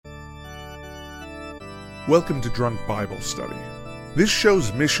Welcome to Drunk Bible Study. This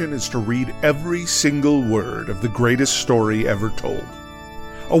show's mission is to read every single word of the greatest story ever told.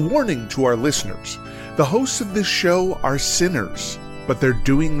 A warning to our listeners, the hosts of this show are sinners, but they're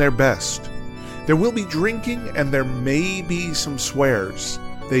doing their best. There will be drinking and there may be some swears.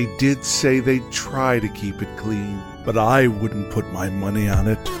 They did say they'd try to keep it clean, but I wouldn't put my money on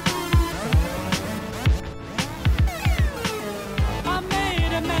it.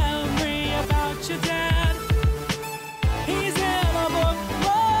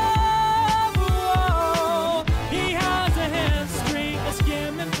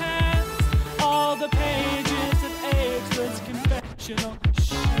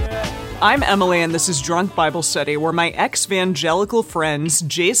 I'm Emily, and this is Drunk Bible Study, where my ex-evangelical friends,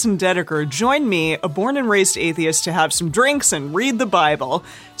 Jason Dedeker, join me, a born and raised atheist, to have some drinks and read the Bible.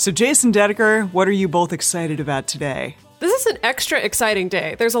 So, Jason Dedeker, what are you both excited about today? This is an extra exciting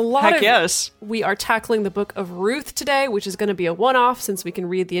day. There's a lot Heck of... yes. We are tackling the book of Ruth today, which is going to be a one-off since we can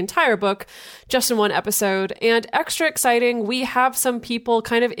read the entire book just in one episode. And extra exciting, we have some people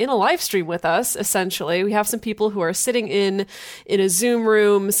kind of in a live stream with us, essentially. We have some people who are sitting in a Zoom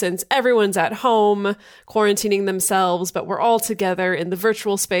room since everyone's at home, quarantining themselves, but we're all together in the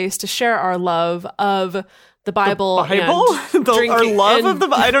virtual space to share our love of the Bible. Our love of the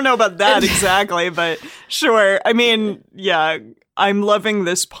Bible? I don't know about that exactly, but sure. I mean, yeah, I'm loving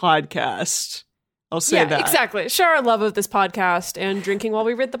this podcast. I'll say that. Exactly. Share our love of this podcast and drinking while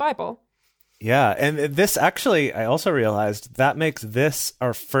we read the Bible. Yeah, and this actually, I also realized that makes this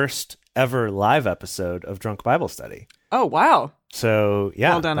our first ever live episode of Drunk Bible Study. Oh, wow. So,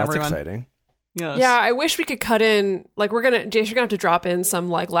 yeah, well done, that's everyone. exciting. Yes. Yeah, I wish we could cut in, like, Jason, you're gonna have to drop in some,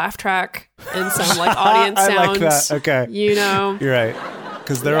 like, laugh track and some, like, audience I sounds. like that. Okay. You know? You're right.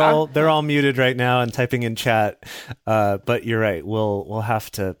 Because they're all muted right now and typing in chat. But you're right. We'll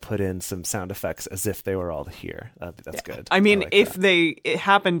have to put in some sound effects as if they were all here. That's good. I mean, like if that. they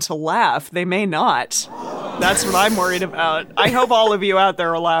happen to laugh, they may not. That's what I'm worried about. I hope all of you out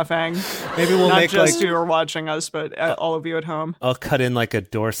there are laughing. Maybe we'll not make just like who are watching us, but all of you at home. I'll cut in like a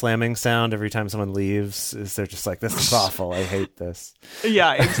door slamming sound every time someone leaves. They're just like, this is awful. I hate this.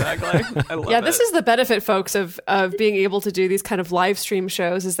 Yeah, exactly. I love Yeah, this is the benefit, folks, of being able to do these kind of live stream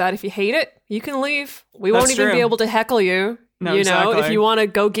shows, is that if you hate it, you can leave. We won't even be able to heckle you. No, you know, exactly. if you want to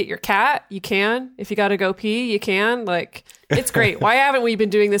go get your cat, you can. If you got to go pee, you can. Like, it's great. Why haven't we been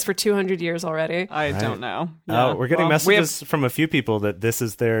doing this for 200 years already? I don't know. Yeah. We're getting messages from a few people that this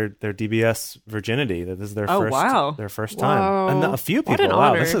is their DBS virginity, that this is their first time. Whoa. And a few people. What an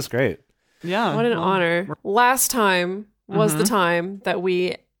Wow, honor. this is great. Yeah. What an honor. Last time was the time that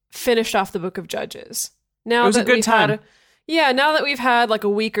we finished off the book of Judges. Now it was that a good we've time. now that we've had like a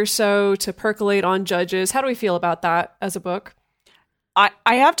week or so to percolate on Judges, how do we feel about that as a book? I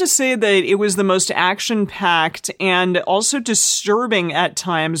have to say that it was the most action-packed and also disturbing at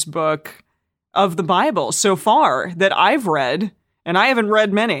times book of the Bible so far that I've read, and I haven't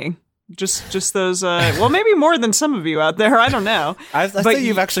read many. Just those, well, maybe more than some of you out there. I don't know. I think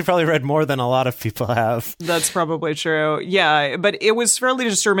you've actually probably read more than a lot of people have. That's probably true. Yeah, but it was fairly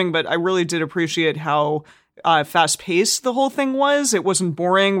disturbing, but I really did appreciate how fast-paced the whole thing was. It wasn't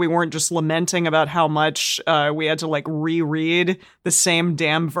boring. We weren't just lamenting about how much we had to, like, reread the same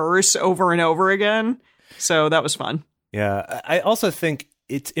damn verse over and over again. So that was fun. Yeah, I also think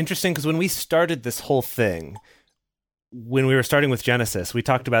it's interesting because when we started this whole thing, when we were starting with Genesis, we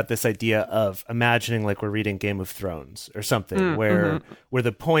talked about this idea of imagining like we're reading Game of Thrones or something where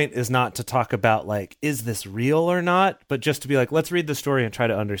the point is not to talk about like, is this real or not? But just to be like, let's read the story and try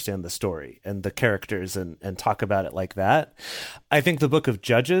to understand the story and the characters and talk about it like that. I think the book of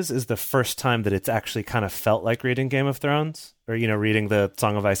Judges is the first time that it's actually kind of felt like reading Game of Thrones or, you know, reading the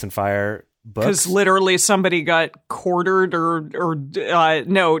Song of Ice and Fire books. Because literally somebody got quartered or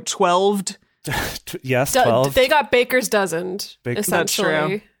 12'd. Yes, 12. They got baker's dozened, essentially. That's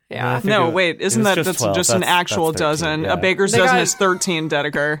true. Yeah. No, wait, isn't that just 12. That's an actual 13, dozen? yeah. A baker's dozen is 13,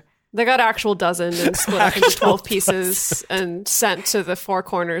 Dedeker. They got actual dozen and split up into 12 pieces and sent to the four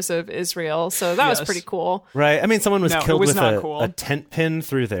corners of Israel. So that was pretty cool. Right. I mean, someone was killed with cool. a tent pin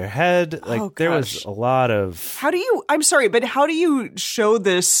through their head. Like, there was a lot of... I'm sorry, but how do you show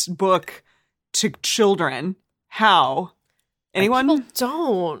this book to children? How? Anyone? People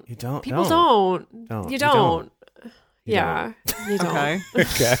don't. You don't. People don't. You You don't. don't. Yeah. You don't. Okay.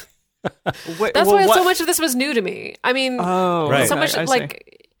 Okay. That's why so much of this was new to me. I mean, Right. so much I see.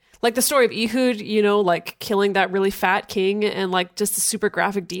 like the story of Ehud, you know, like killing that really fat king and like just the super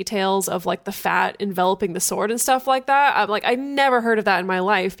graphic details of like the fat enveloping the sword and stuff like that. I'm like, I never heard of that in my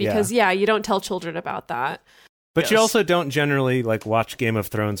life because you don't tell children about that. But you Yes. also don't generally like watch Game of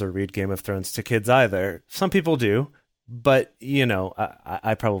Thrones or read Game of Thrones to kids either. Some people do, but you know,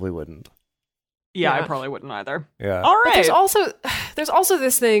 I probably wouldn't. Yeah, I Yeah. probably wouldn't either. Yeah. All But right. there's also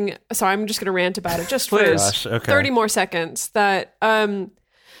this thing. Sorry, I'm just going to rant about it just for Please. Gosh, okay. 30 more seconds. That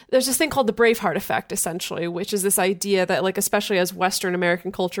there's this thing called the Braveheart effect, essentially, which is this idea that, like, especially as Western American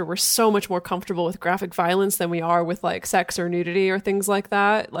culture, we're so much more comfortable with graphic violence than we are with like sex or nudity or things like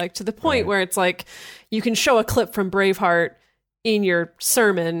that. Like to the point where it's like you can show a clip from Braveheart in your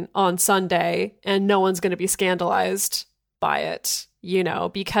sermon on Sunday, and no one's going to be scandalized by it. You know,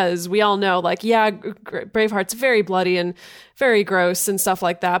 because we all know, like, yeah, Braveheart's very bloody and very gross and stuff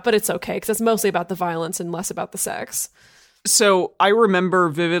like that, but it's okay because it's mostly about the violence and less about the sex. So I remember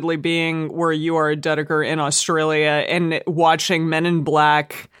vividly being where you are, Dedeker, in Australia and watching Men in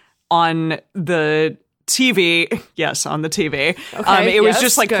Black on the TV. Yes, on the TV. Okay, it was yes,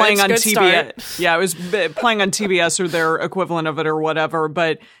 just like good, playing on good TBS. start. Yeah, it was playing on TBS or their equivalent of it or whatever.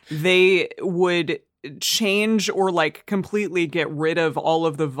 But they would change or like completely get rid of all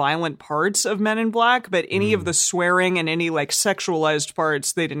of the violent parts of Men in Black, but any of the swearing and any like sexualized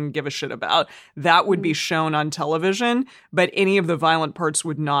parts they didn't give a shit about. That would be shown on television, but any of the violent parts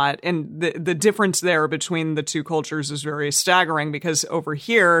would not. And the difference there between the two cultures is very staggering because over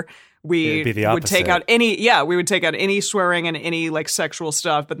here we It'd be the would take opposite. out any swearing and any like sexual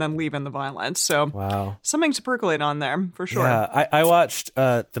stuff, but then leave in the violence. So Wow. something to percolate on there for sure. Yeah, I watched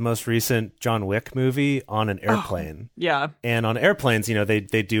the most recent John Wick movie on an airplane. Yeah. And on airplanes, you know, they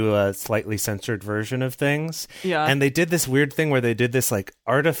do a slightly censored version of things. Yeah. And they did this weird thing where they did this like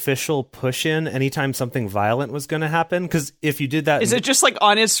artificial push in anytime something violent was going to happen. Because if you did that, Is it just like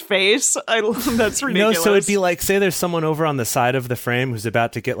on his face? That's no, ridiculous. so it'd be like, say there's someone over on the side of the frame who's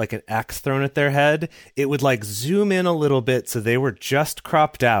about to get like an axe thrown at their head. It would like zoom in a little bit so they were just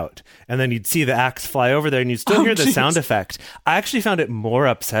cropped out. And then you'd see the axe fly over there and you'd still hear the geez. sound effect. I actually found it more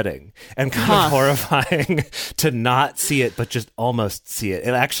upsetting and kind of horrifying to not see it, but just almost see it.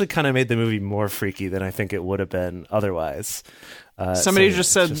 It actually kind of made the movie more freaky than I think it would have been otherwise. Somebody so just it's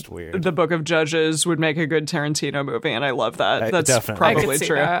said just weird. the Book of Judges would make a good Tarantino movie, and I love that. That's definitely. I probably can see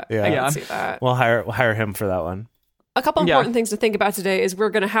true. that. Yeah. I Yeah. can see that. We'll hire him for that one. A couple Yeah. important things to think about today is we're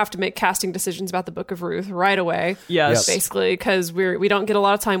going to have to make casting decisions about the Book of Ruth right away. Yes. Basically, because we don't get a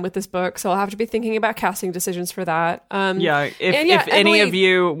lot of time with this book, so I'll have to be thinking about casting decisions for that. Yeah, if And yeah, if any Emily- of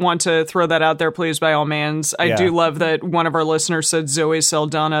you want to throw that out there, please, by all means. I Yeah. do love that one of our listeners said Zoe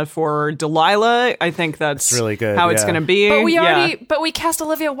Saldana for Delilah. I think that's really good, how it's yeah. going to be. But Yeah. we cast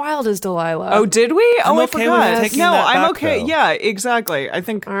Olivia Wilde as Delilah. Oh, did we? I'm I okay with forgot. taking No, that I'm back, okay. though. Yeah, exactly. I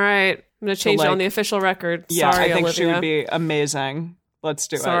think. All right. I'm going to change it like- on the official record. Yeah, Sorry, I think Olivia. she would be amazing. Let's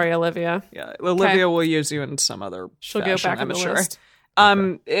do Sorry, it. Olivia. Yeah, Olivia will use you in some other. She'll fashion, go back I'm on the sure. list.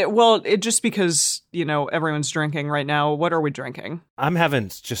 It just because everyone's drinking right now. What are we drinking? I'm having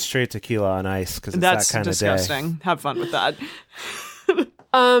just straight tequila on ice because it's That's that kind of day. disgusting. Have fun with that.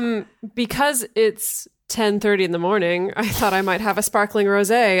 Because it's 10:30 in the morning, I thought I might have a sparkling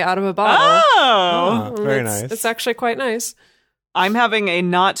rosé out of a bottle. Oh, Oh, very It's- nice. It's actually quite nice. I'm having a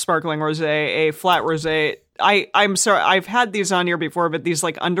not sparkling rosé, a flat rosé. I'm sorry, I've had these on here before, but these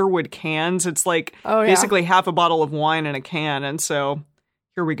like Underwood cans, it's like Oh, yeah. basically half a bottle of wine in a can, and so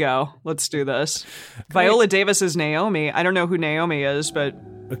here we go. Let's do this. Viola Davis is Naomi. I don't know who Naomi is, but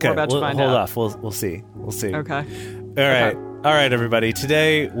Okay, we're about to we'll find hold out. off. We'll see. We'll see. Okay. All right, everybody.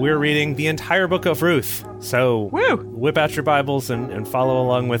 Today we're reading the entire book of Ruth. So Woo! whip out your Bibles and follow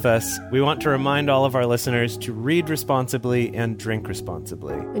along with us. We want to remind all of our listeners to read responsibly and drink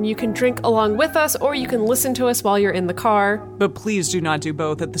responsibly. And you can drink along with us, or you can listen to us while you're in the car. But please do not do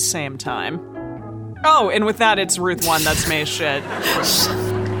both at the same time. Oh, and with that, it's Ruth 1. That's May's shit.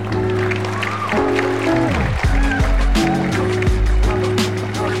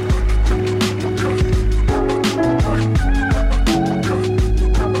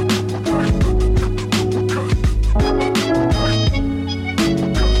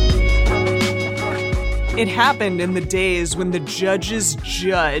 It happened in the days when the judges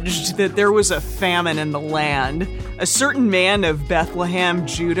judged that there was a famine in the land. A certain man of Bethlehem,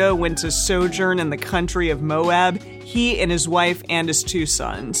 Judah, went to sojourn in the country of Moab, he and his wife and his 2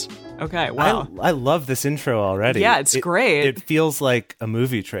 sons. Okay, wow. I love this intro already. Yeah, it's great. It feels like a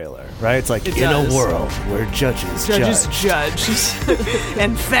movie trailer, right? It's like It in does. a world where judges Judge.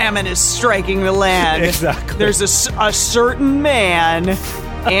 And famine is striking the land. Exactly. There's a certain man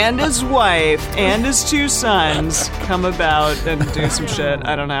and his wife and his 2 sons come about and do some shit.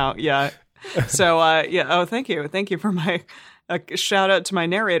 I don't know. Yeah. So, yeah. Oh, thank you. Thank you for my shout out to my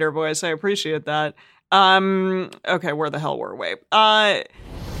narrator voice. I appreciate that. Okay, where the hell were we?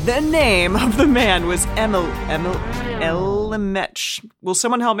 The name of the man was Elimelech. Will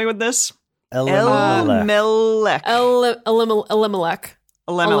someone help me with this? Elimelech. Elimelech.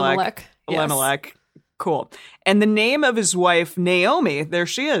 Elimelech. Yes. Elimelech. Cool. And the name of his wife, Naomi. There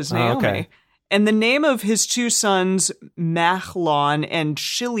she is, Naomi. okay. And the name of his two sons, Machlon and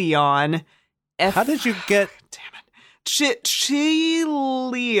Chilion. How did you get...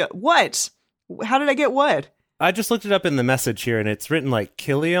 Chili. What? How did I get what? I just looked it up in the message here, and it's written like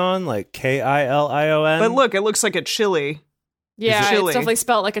Kilion, like Kilion. But look, it looks like a chili. Yeah, Chili. it's definitely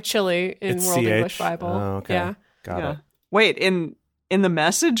spelled like a chili in It's World CH? English Bible. Oh, okay. Yeah. Got it. Wait, in the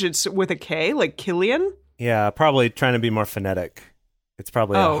message, it's with a K, like Killian? Yeah, probably trying to be more phonetic. It's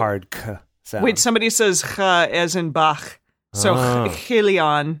probably a hard K sound. Wait, somebody says ch as in Bach. So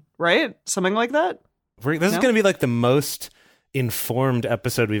Chilion, right? Something like that? This is going to be like the most informed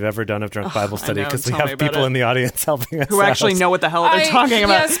episode we've ever done of Drunk Bible Study, know, because we tell me have about people it. in the audience helping us Who actually out. know what the hell they're talking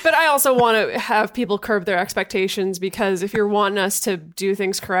about. Yes, but I also want to have people curb their expectations, because if you're wanting us to do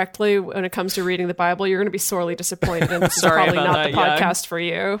things correctly when it comes to reading the Bible, you're going to be sorely disappointed, and this is Sorry probably about not the that, yeah. podcast for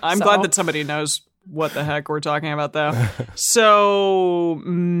you. I'm So- glad that somebody knows what the heck we're talking about, though. So,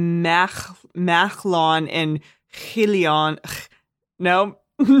 Machlon and Chilion. No,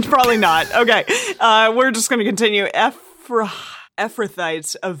 probably not. Okay, we're just going to continue.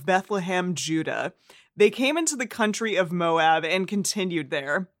 Ephrathites of Bethlehem, Judah. They came into the country of Moab and continued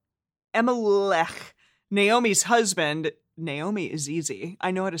there. Elimelech, Naomi's husband, Naomi is easy.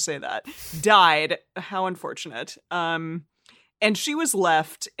 I know how to say that. Died. How unfortunate. And she was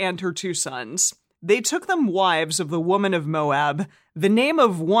left and her two sons. They took them wives of the woman of Moab. The name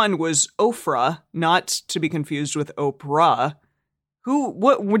of one was Ophrah, not to be confused with Oprah.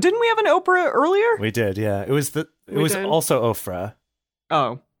 What, didn't we have an Oprah earlier? We did, yeah. It was did. also Ophrah.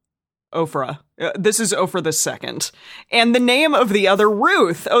 Oh, Ophrah. This is Ophrah the second. And the name of the other,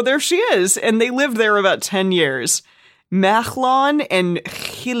 Ruth. Oh, there she is. And they lived there about 10 years. Machlon and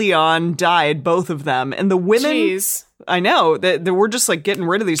Chilion died, both of them. And the women... Jeez. I know, that we're just like getting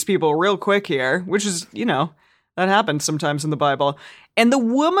rid of these people real quick here, which is, that happens sometimes in the Bible. And the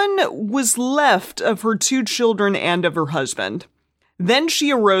woman was left of her two children and of her husband. Then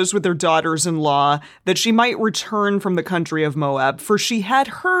she arose with her daughters-in-law that she might return from the country of Moab, for she had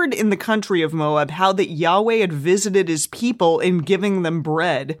heard in the country of Moab how that Yahweh had visited his people in giving them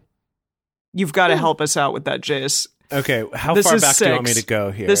bread. You've got to help us out with that, Jace. Okay, how This far is back do you want me 6. to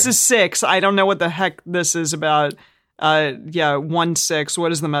go here? This is 6. I don't know what the heck this is about. 1:6. What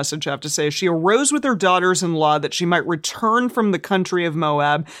does the message have to say? She arose with her daughters-in-law that she might return from the country of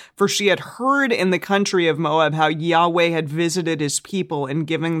Moab, for she had heard in the country of Moab how Yahweh had visited his people in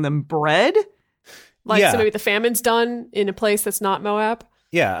giving them bread. Like, Yeah. so maybe the famine's done in a place that's not Moab?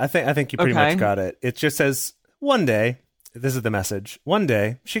 Yeah, I think you pretty Okay. much got it. It just says, one day, this is the message, one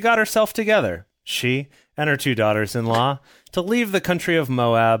day she got herself together, she and her two daughters-in-law, to leave the country of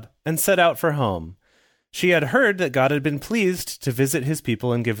Moab and set out for home. She had heard that God had been pleased to visit his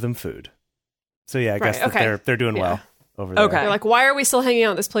people and give them food. So yeah, I guess Right, okay. that they're doing Yeah. well over there. Okay. They're like, why are we still hanging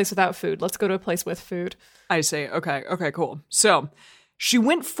out in this place without food? Let's go to a place with food. I see. Okay, cool. So she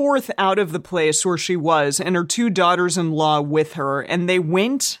went forth out of the place where she was, and her two daughters-in-law with her, and they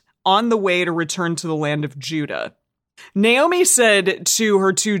went on the way to return to the land of Judah. Naomi said to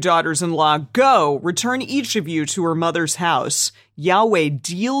her two daughters-in-law, "Go, return each of you to her mother's house. Yahweh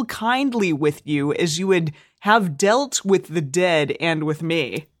deal kindly with you as you would have dealt with the dead and with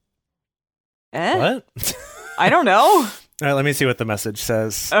me." What? I don't know. All right, let me see what the message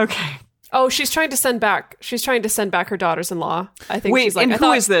says. Okay. Oh, she's trying to send back her daughters-in-law. I think Wait, she's like, and I who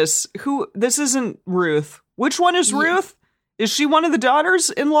thought- is this? This isn't Ruth. Which one is Ruth? Is she one of the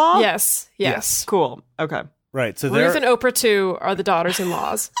daughters-in-law? Yes. Cool. Okay. Right, so Ruth they're... and Oprah too are the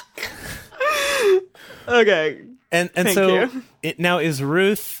daughters-in-laws. Okay. And Thank so you. now is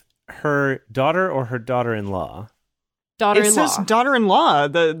Ruth her daughter or her daughter-in-law? It Daughter-in-law. says daughter-in-law.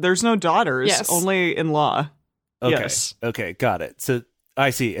 There's no daughters, Yes. only in-law. Okay. Yes. Okay, got it. So I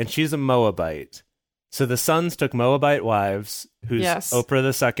see. And she's a Moabite. So the sons took Moabite wives, who's Yes. Oprah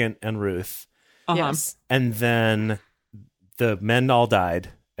the second and Ruth. Uh-huh. Yes. And then the men all died.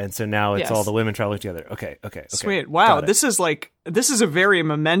 And so now it's Yes. all the women traveling together. Okay. Sweet. Wow. Got it. This is a very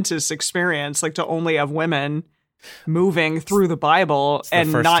momentous experience, like to only have women moving through the Bible the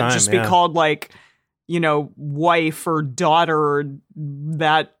and first not time, just be yeah. called like, wife or daughter or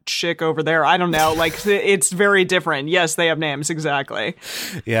that chick over there. I don't know. Like it's very different. Yes, they have names. Exactly.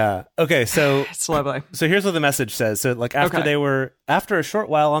 Yeah. Okay. So It's lovely. So here's what the message says. So like after Okay. after a short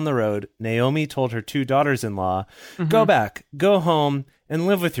while on the road, Naomi told her two daughters-in-law, Mm-hmm. "Go back, go home and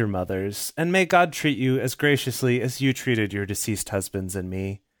live with your mothers, and may God treat you as graciously as you treated your deceased husbands and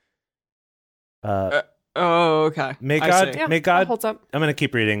me. Oh, okay. May I God, see. Yeah, may that God, holds up. I'm going to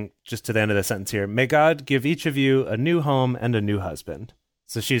keep reading just to the end of the sentence here. May God give each of you a new home and a new husband.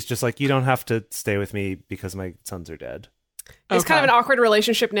 So she's just like, you don't have to stay with me because my sons are dead. It's kind of Okay. an awkward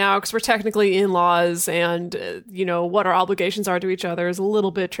relationship now because we're technically in-laws, and what our obligations are to each other is a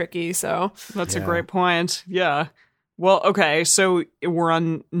little bit tricky. So That's a Yeah. great point. Yeah. Well, okay, so we're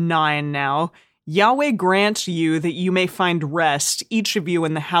on 9 now. Yahweh grant you that you may find rest, each of you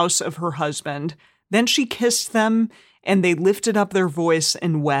in the house of her husband. Then she kissed them, and they lifted up their voice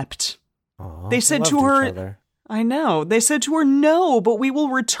and wept. Aw, They said loved to each her- other. I know. They said to her, "No, but we will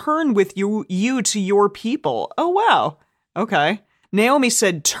return with you to your people." Oh, wow. Okay. Naomi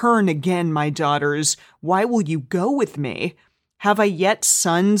said, "Turn again, my daughters. Why will you go with me? Have I yet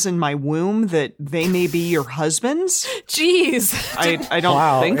sons in my womb that they may be your husbands?" jeez. I don't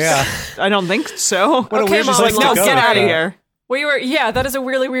Wow, think yeah. so. I don't think so. What a Okay, weird Mom, place Like, to no, go get with out of that. here. That is a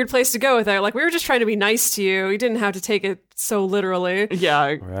really weird place to go with that. Like, we were just trying to be nice to you. You didn't have to take it so literally.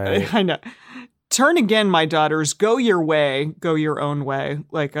 Yeah, Right. I know. Turn again, my daughters. Go your way. Go your own way,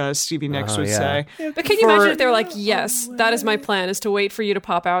 like Stevie Nicks would yeah. say. But can you imagine if they were like, yes, that is my plan, is to wait for you to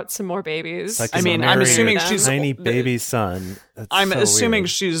pop out some more babies. It's like I this mean, I'm marry assuming your she's- tiny baby son. That's I'm so assuming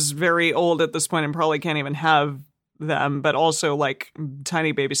weird. she's very old at this point and probably can't even have them, but also like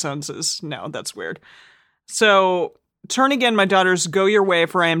tiny baby sons is no, that's weird. So turn again, my daughters, go your way,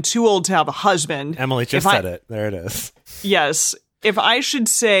 for I am too old to have a husband. Emily just If I- said it. There it is. Yes. If I should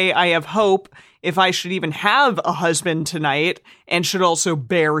say I have hope, if I should even have a husband tonight and should also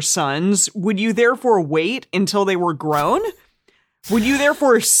bear sons, would you therefore wait until they were grown? Would you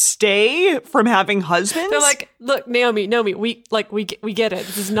therefore stay from having husbands? They're like, look, Naomi, we get it.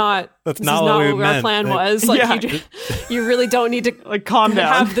 This is not That's this not is what not we what our meant. plan Like- was. Like, Yeah. you really don't need to like, calm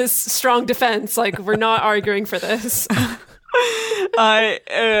down. have this strong defense. Like, we're not arguing for this.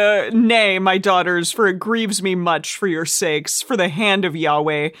 Nay, my daughters, for it grieves me much for your sakes, for the hand of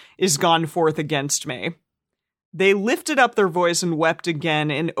Yahweh is gone forth against me. They lifted up their voice and wept again,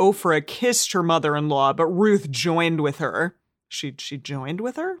 and Ophrah kissed her mother-in-law, but Ruth joined with her. She joined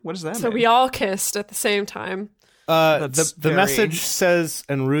with her? What does that So mean? we all kissed at the same time. That's The very- message says,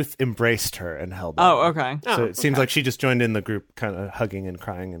 and Ruth embraced her and held Oh, on. okay. So it seems okay. like she just joined in the group, kind of hugging and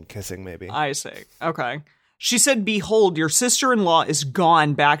crying and kissing, maybe. I see. Okay. She said, "Behold, your sister-in-law is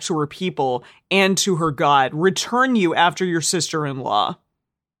gone back to her people and to her God. Return you after your sister-in-law."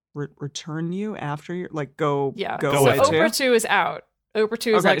 Return you after your, like, go, Yeah. go Go away with so too? Oprah 2 is out. Oprah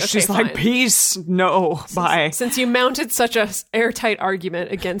 2 is Okay, like, okay, she's fine. like, "Peace, no, bye." Since you mounted such a airtight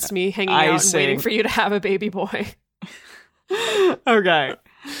argument against me hanging I out and see. waiting for you to have a baby boy. Okay.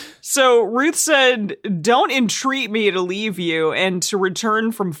 So Ruth said, "Don't entreat me to leave you and to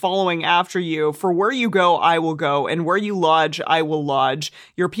return from following after you. For where you go, I will go, and where you lodge, I will lodge.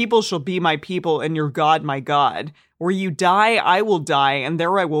 Your people shall be my people, and your God my God. Where you die, I will die, and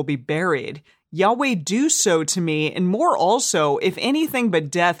there I will be buried. Yahweh, do so to me, and more also, if anything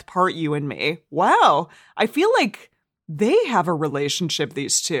but death part you and me." Wow. I feel like they have a relationship,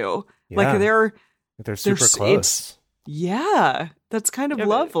 these two. Yeah. Like They're they're super s- close. yeah, that's kind of Yeah, but-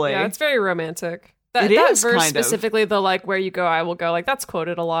 lovely. Yeah, it's very romantic. That It that is, verse kind of. specifically, the like, where you go, I will go, like, that's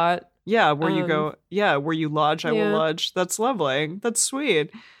quoted a lot. Yeah, where you go. Yeah, where you lodge, I will yeah. lodge. That's lovely. That's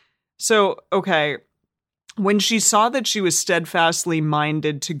sweet. So, okay. When she saw that she was steadfastly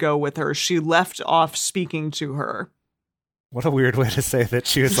minded to go with her, she left off speaking to her. What a weird way to say that.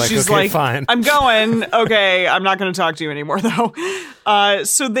 She was like, She's okay, like, fine. "I'm going. Okay, I'm not going to talk to you anymore, though."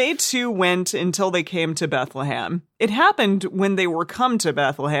 So they too went until they came to Bethlehem. It happened when they were come to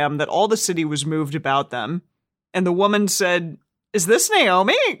Bethlehem that all the city was moved about them. And the woman said, "Is this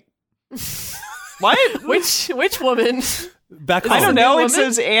Naomi?" What? Which woman? Back home. I don't New know. woman? It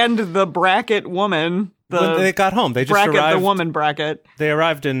says, "and the bracket woman." When they The got home, they just bracket, arrived. the woman bracket. They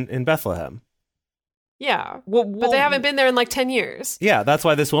arrived in Bethlehem. Yeah. Well, But they haven't been there in like 10 years. Yeah, that's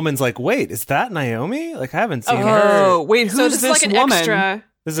why this woman's like, wait, is that Naomi? Like, I haven't seen her. Oh, wait, who's So this is like an woman? extra.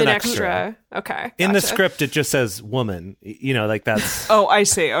 This is An an extra. Okay. In the gotcha. script, it just says woman. You know, like that's Oh, I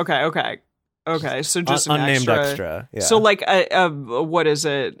see. Okay. So just an unnamed extra. extra. Yeah. So like a what is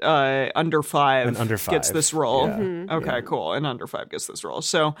it? Under five. An under gets five. this role. Yeah. Mm-hmm. Okay, cool. An under five gets this role.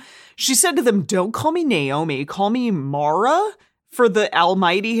 So she said to them, "Don't call me Naomi. Call me Mara, for the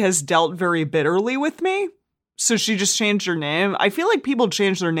Almighty has dealt very bitterly with me." So she just changed her name. I feel like people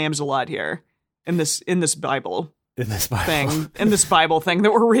change their names a lot here in this Bible in this Bible. thing, in this Bible thing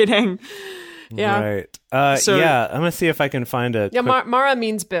that we're reading. Yeah. Right. So- yeah, I'm gonna see if I can find a. Yeah, quick- Mara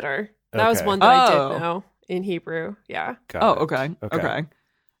means bitter. That was Okay. one that I Oh. did know in Hebrew. Yeah. Got Oh, it. okay.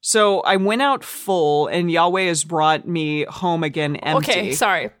 So I went out full, and Yahweh has brought me home again empty. Okay,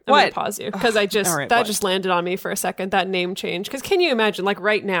 sorry. I'm What? going to pause you because I just, All right, that what? just landed on me for a second, that name change. Because can you imagine, like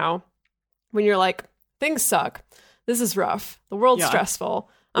right now, when you're like, things suck. This is rough. The world's Yeah. stressful.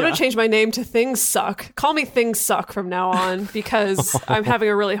 I'm going Yeah. to change my name to Things Suck. Call me Things Suck from now on because I'm having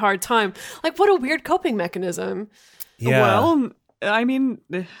a really hard time. Like, what a weird coping mechanism. Yeah. Well, I mean,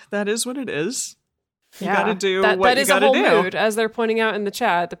 that is what it is. You gotta do that, what that you is gotta a whole do. mood, as they're pointing out in the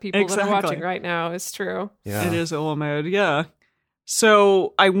chat. The people that are Exactly. watching right now is true. Yeah. It is a whole mode, yeah.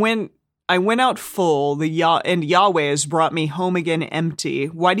 So I went out full, and Yahweh has brought me home again empty.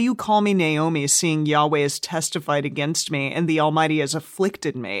 Why do you call me Naomi, seeing Yahweh has testified against me, and the Almighty has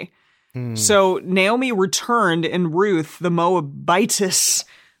afflicted me? So Naomi returned, and Ruth, the Moabitess.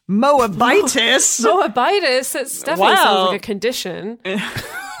 Moabitis, it definitely Wow. sounds like a condition.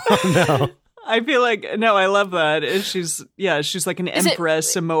 I feel like I love that. She's like an Is it-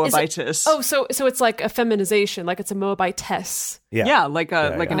 empress, a Moabitess. Oh, so it's like a feminization, like it's a Moabitess. yeah, like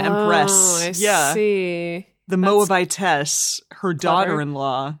an empress. Oh, I yeah, see. the Moabitess, her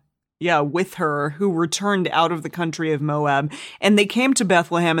daughter-in-law. Yeah, with her, who returned out of the country of Moab, and they came to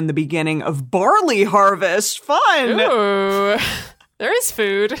Bethlehem in the beginning of barley harvest. Fun, Ooh, there is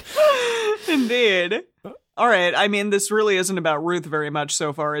food. indeed. All right, I mean, this really isn't about Ruth very much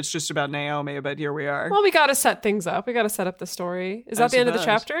so far. It's just about Naomi, but here we are. Well, we got to set things up. We got to set up the story. Is I that the end of the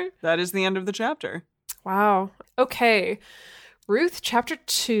suppose. chapter? That is the end of the chapter. Wow. Okay. Ruth chapter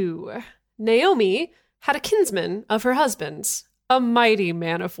 2. Naomi had a kinsman of her husband's, a mighty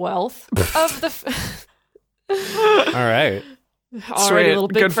man of wealth, of the... All right. Already Sweet. a little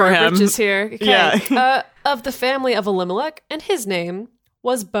big Good for for our him. britches here. Okay. Yeah. Of the family of Elimelech, and his name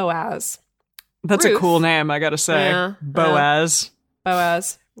was Boaz. That's a Ruth. cool name, I gotta say. Yeah, Boaz.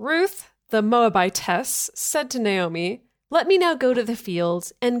 Boaz. Ruth, the Moabitess, said to Naomi, "Let me now go to the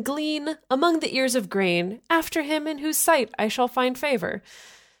fields and glean among the ears of grain after him in whose sight I shall find favor."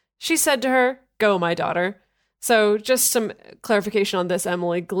 She said to her, "Go, my daughter." So just some clarification on this,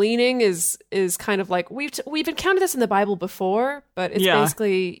 Emily. Gleaning is kind of like, we've encountered this in the Bible before, but it's Yeah.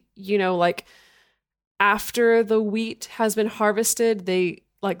 basically, like after the wheat has been harvested, the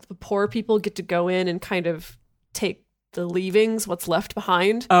poor people get to go in and kind of take the leavings, what's left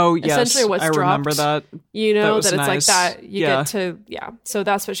behind. Oh, yes. Essentially what's I remember dropped. that. That was it's like nice. that. You Yeah. get to, So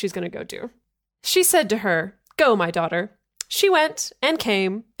that's what she's going to go do. She said to her, "Go, my daughter." She went and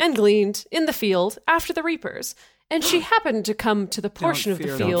came and gleaned in the field after the reapers. And she happened to come to the portion of the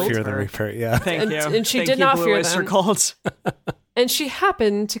fear Don't field. fear the reaper. Yeah. Thank And- you. and she Thank did you, not Blue fear Oyster them. Cult. And she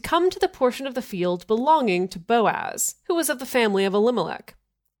happened to come to the portion of the field belonging to Boaz, who was of the family of Elimelech.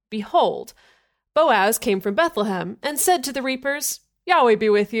 Behold, Boaz came from Bethlehem and said to the reapers, "Yahweh be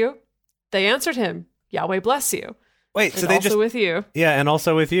with you." They answered him, "Yahweh bless you." Wait, And so they also just with you. and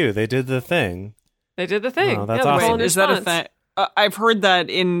also with you, they did the thing. They did the thing. Oh, that's the awesome. call and Wait, is that a response. thing? I've heard that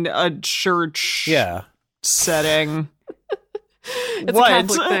in a church Yeah. setting. It's What? a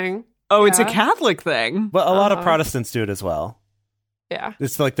Catholic thing. Oh, it's a Yeah. Catholic thing. But a lot of Uh-huh. Protestants do it as well. Yeah.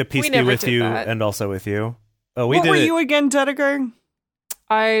 It's like the peace We be never with did you that. and also with you. Oh, we What did were it. you again, Dedeker?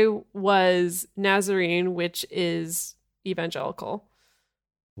 I was Nazarene, which is evangelical.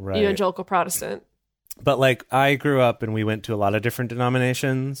 Right. Evangelical Protestant. But like I grew up and we went to a lot of different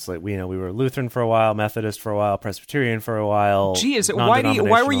denominations. Like we were Lutheran for a while, Methodist for a while, Presbyterian for a while. Jeez,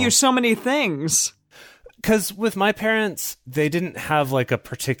 why were you so many things? Because with my parents, they didn't have like a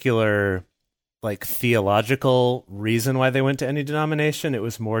particular like theological reason why they went to any denomination. It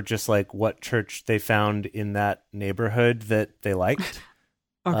was more just like what church they found in that neighborhood that they liked.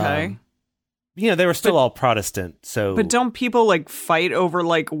 Okay. They were still all Protestant. So But don't people like fight over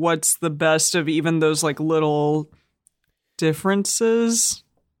like what's the best of even those like little differences?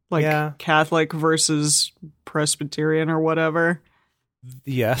 Like Yeah. Catholic versus Presbyterian or whatever?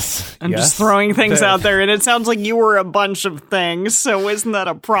 yes, I'm yes. just throwing things out there, and it sounds like you were a bunch of things, so isn't that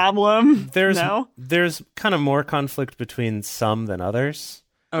a problem? There's kind of more conflict between some than others.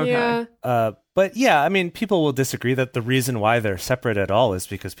 Okay. Yeah. But yeah, I mean, people will disagree that the reason why they're separate at all is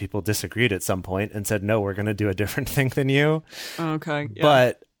because people disagreed at some point and said, no, we're going to do a different thing than you. Okay. Yeah.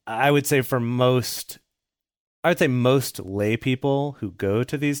 But I would say most lay people who go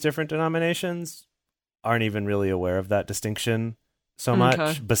to these different denominations aren't even really aware of that distinction so much,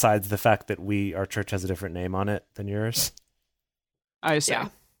 Okay. besides the fact that our church has a different name on it than yours. I see. Yeah.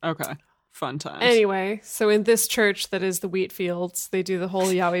 Okay. Fun times. Anyway, so in this church that is the wheat fields, they do the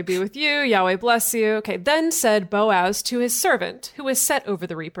whole Yahweh be with you, Yahweh bless you. Okay, then said Boaz to his servant, who was set over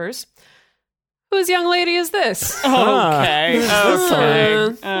the reapers, "Whose young lady is this?" Okay. Okay.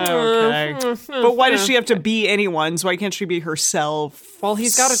 Uh, Okay. But why does she have to be anyone's? Why can't she be herself? Well,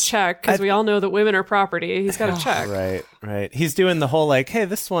 he's got to check, because we all know that women are property. He's got to check. Right. He's doing the whole like, hey,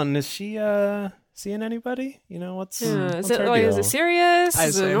 this one, is she seeing anybody? You know, what's her Is deal? it serious? I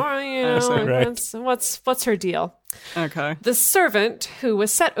Is see. it, I see. Right. What's her deal? Okay. The servant who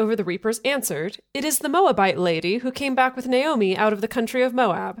was set over the reapers answered, "It is the Moabite lady who came back with Naomi out of the country of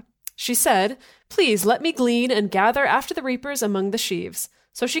Moab. She said, 'Please let me glean and gather after the reapers among the sheaves.'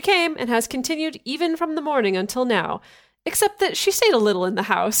 So she came and has continued even from the morning until now, except that she stayed a little in the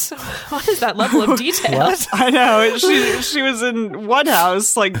house." What is that level of detail? I know. She was in what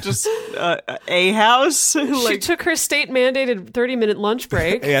house? Like just a house? She Like, took her state-mandated 30-minute lunch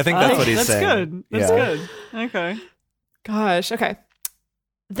break. Yeah, I think that's what he's that's saying. good. That's good. Okay. Gosh, okay.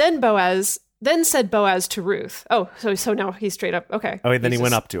 Then said Boaz to Ruth. Oh, so now he's straight up. Okay. Oh, wait, then he He's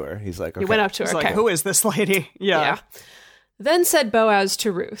went just- up to her. He's like, okay. He went up to her. It's Okay. like, who is this lady? Yeah. Then said Boaz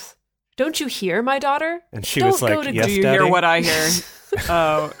to Ruth, "Don't you hear, my daughter?" And she Don't was like, go to- yes, Do you Daddy? hear what I hear?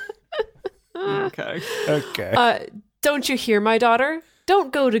 Oh. Okay. Okay. Don't you hear, my daughter?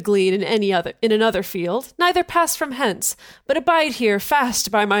 Don't go to glean in another field, neither pass from hence, but abide here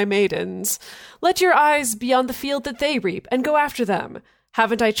fast by my maidens. Let your eyes be on the field that they reap, and go after them.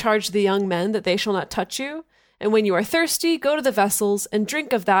 Haven't I charged the young men that they shall not touch you? And when you are thirsty, go to the vessels and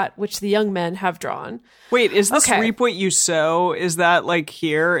drink of that which the young men have drawn." Wait, is this Okay. reap what you sow? Is that like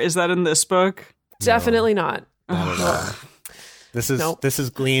here? Is that in this book? Definitely not. This is Nope. this is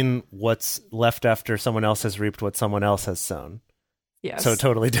glean what's left after someone else has reaped what someone else has sown. Yes. So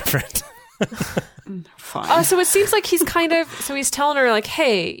totally different. Fine. So it seems like he's he's telling her like,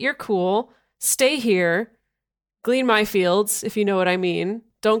 "Hey, you're cool. Stay here. Glean my fields, if you know what I mean.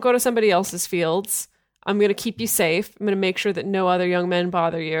 Don't go to somebody else's fields. I'm going to keep you safe. I'm going to make sure that no other young men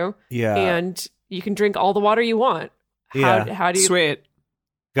bother you. Yeah. And you can drink all the water you want." Yeah. How do you... Sweet.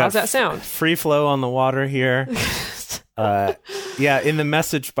 How's that sound? Free flow on the water here. Yeah, in the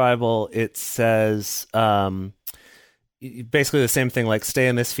Message Bible, it says basically the same thing, like, stay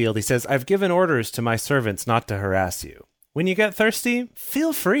in this field. He says, "I've given orders to my servants not to harass you. When you get thirsty,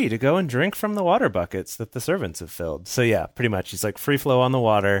 feel free to go and drink from the water buckets that the servants have filled." So yeah, pretty much. He's like, free flow on the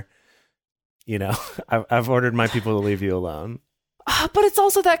water. You know, I've ordered my people to leave you alone. But it's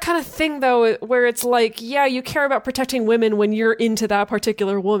also that kind of thing, though, where it's like, yeah, you care about protecting women when you're into that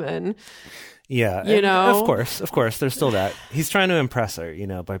particular woman. Yeah. You know? Of course. There's still that. He's trying to impress her, you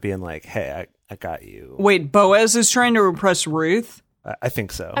know, by being like, hey, I got you. Wait, Boaz is trying to impress Ruth? I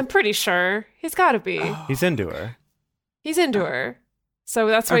think so. I'm pretty sure. He's got to be. He's into her. He's into her. So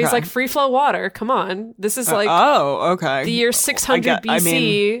that's why he's Okay. like, free flow water. Come on. This is like oh, okay. the year 600 BC. I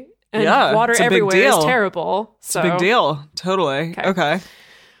mean, and yeah, water it's a big everywhere is deal. terrible. It's a big deal. Totally. Okay.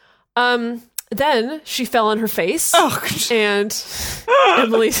 Then she fell on her face. Oh, And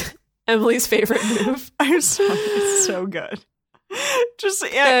Emily's favorite move. it's so good. Just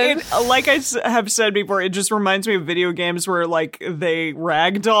like I have said before, it just reminds me of video games where like they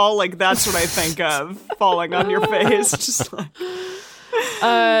ragdoll. Like that's what I think of, falling on your face. Just like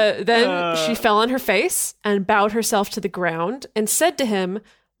Then she fell on her face and bowed herself to the ground and said to him,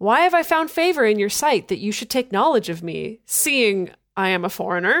 "Why have I found favor in your sight that you should take knowledge of me, seeing I am a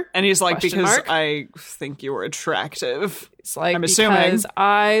foreigner?" and he's like, Question because mark. I think you were attractive. It's like, I'm assuming. because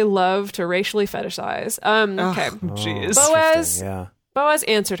I love to racially fetishize. Okay. Jeez. Boaz, Yeah. Boaz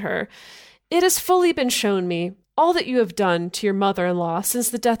answered her, "It has fully been shown me all that you have done to your mother-in-law since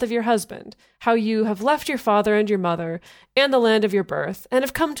the death of your husband, how you have left your father and your mother and the land of your birth, and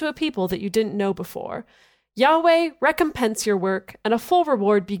have come to a people that you didn't know before. Yahweh recompense your work, and a full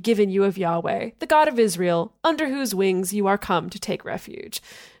reward be given you of Yahweh, the God of Israel, under whose wings you are come to take refuge."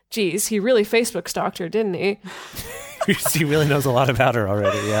 Geez, he really Facebook stalked her, didn't he? He really knows a lot about her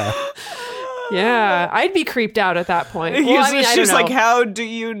already. Yeah. Yeah, I'd be creeped out at that point. Well, He's I mean, I just don't like, know. how do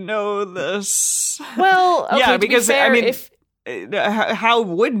you know this? Well, okay, yeah, to be because fair, I mean, if how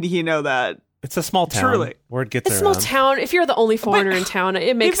would he know that? It's a small town. Truly. Word gets it's a around. small town, if you're the only foreigner in town,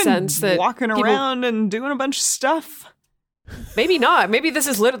 it makes They've been sense that walking people- around and doing a bunch of stuff. Maybe not. Maybe this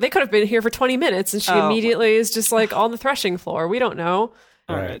is literally, they could have been here for 20 minutes and she Oh. immediately is just like on the threshing floor. We don't know.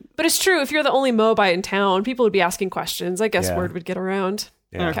 All Right. right. But it's true. If you're the only Moabite in town, people would be asking questions. I guess Yeah. word would get around.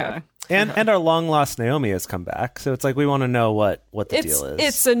 Yeah. Okay. And our long lost Naomi has come back, so it's like we want to know what the It's deal is.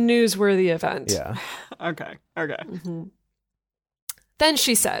 it's a newsworthy event. yeah. Okay. Okay. Then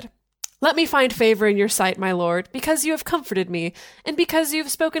she said, "Let me find favor in your sight, my lord, because you have comforted me, and because you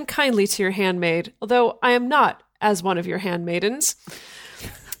have spoken kindly to your handmaid, although I am not as one of your handmaidens."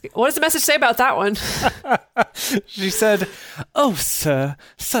 What does the message say about that one? She said, "Oh, sir,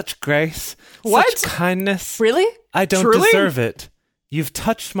 such grace, What? such kindness. Really? I don't Truly? deserve it. You've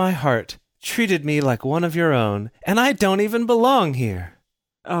touched my heart, treated me like one of your own, and I don't even belong here.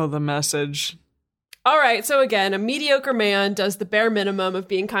 Oh, the message. All right, so again, a mediocre man does the bare minimum of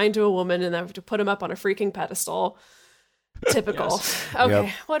being kind to a woman, and they have to put him up on a freaking pedestal. Typical. Yes. Okay,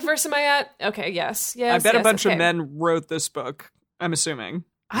 Yep. What verse am I at? Okay, yes. I bet a bunch okay. of men wrote this book, I'm assuming.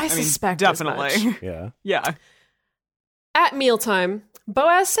 I I mean, suspect as definitely. much. Yeah. Yeah. At mealtime,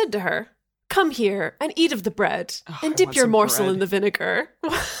 Boaz said to her, "Come here and eat of the bread, Oh, and I dip want your some morsel bread. in the vinegar."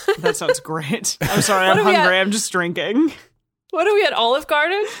 That sounds great. I'm sorry, What I'm are we hungry. at? I'm just drinking. What are we at, Olive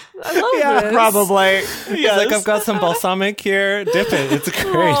Garden? I love Yeah, this. probably. He's like, I've got some balsamic here. Dip it. It's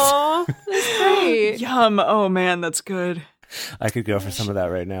great. Aw, that's great. Yum. Oh, man, that's good. I could go for some of that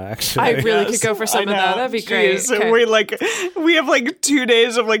right now, actually. I really Yes, could go for some I of that. know. That'd be great. Jeez, Okay. we have like 2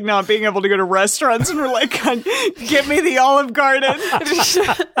 days of like not being able to go to restaurants, and we're like, God, get me the Olive Garden.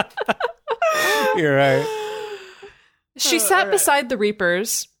 You're right. She sat beside the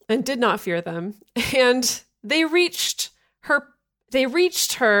reapers and did not fear them, and they reached her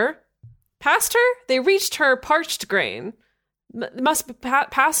parched grain. Must be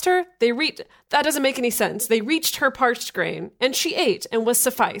past her. That doesn't make any sense. They reached her parched grain, and she ate and was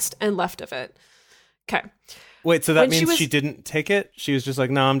sufficed and left of it. Okay. Wait, so that When she means was- she didn't take it? She was just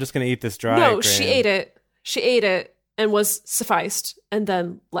like, no, I'm just going to eat this dry No, grain. she ate it. She ate it and was sufficed and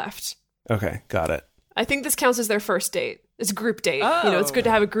then left. Okay, got it. I think this counts as their first date. It's a group date. You know, it's good to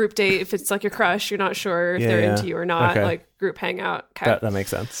have a group date if it's like your crush, you're not sure if Yeah, they're yeah. into you or not, Okay. like group hangout. Okay. That makes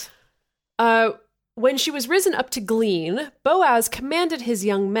sense. When she was risen up to glean, Boaz commanded his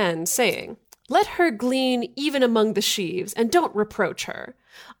young men, saying, "Let her glean even among the sheaves, and don't reproach her.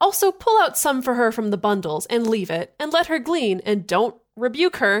 Also pull out some for her from the bundles, and leave it, and let her glean, and don't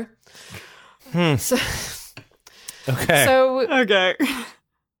rebuke her." So, Okay. Okay.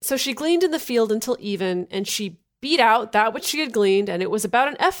 so she gleaned in the field until even, and she beat out that which she had gleaned, and it was about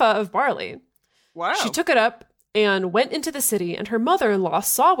an ephah of barley. Wow. She took it up and went into the city, and her mother-in-law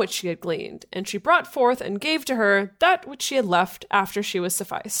saw what she had gleaned, and she brought forth and gave to her that which she had left after she was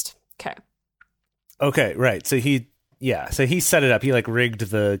sufficed. Okay. Okay, right. So he set it up. He like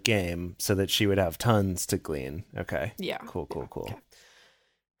rigged the game so that she would have tons to glean. Okay. Yeah. Cool.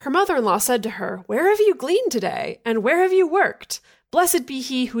 Her mother-in-law said to her, "Where have you gleaned today, and where have you worked? Blessed be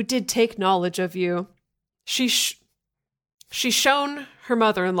he who did take knowledge of you." She shown her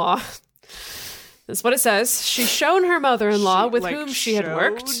mother-in-law. That's what it says. She shown her mother-in-law with whom she had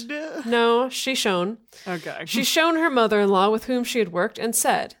worked. showed? No, she shown. Okay. She shown her mother-in-law with whom she had worked and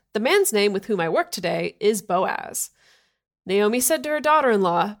said, "The man's name with whom I work today is Boaz." Naomi said to her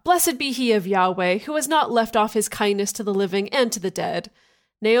daughter-in-law, "Blessed be he of Yahweh, who has not left off his kindness to the living and to the dead."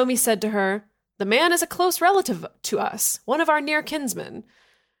 Naomi said to her, "The man is a close relative to us, one of our near kinsmen."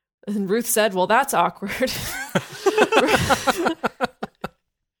 And Ruth said, "Well, that's awkward."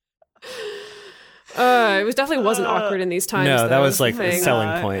 It definitely wasn't awkward in these times. No, though, that is was the like a thing.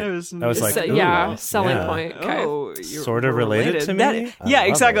 selling point. It was- That was like, yeah, ooh, selling yeah. point. Okay. Oh, you're Sort of related to me? That- I yeah, love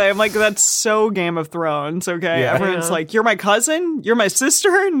exactly. it. I'm like, that's so Game of Thrones. Okay, Yeah. everyone's Yeah. like, "You're my cousin. You're my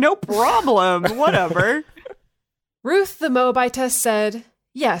sister. No problem. Whatever." Ruth the Moabitess said,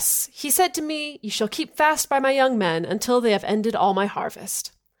 "Yes, he said to me, 'You shall keep fast by my young men until they have ended all my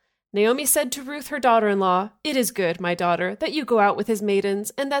harvest.'" Naomi said to Ruth her daughter-in-law, "It is good, my daughter, that you go out with his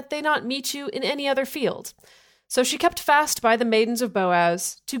maidens, and that they not meet you in any other field." So she kept fast by the maidens of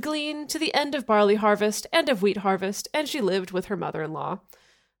Boaz, to glean to the end of barley harvest and of wheat harvest, and she lived with her mother-in-law.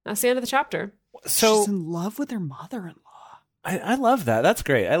 That's the end of the chapter. So She's in love with her mother-in-law. I love that. That's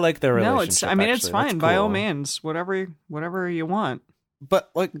great. I like their relationship. No, it's. I mean, it's actually. fine That's by all cool. means. Whatever you want. But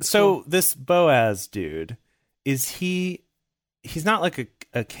like, so this Boaz dude, he's not like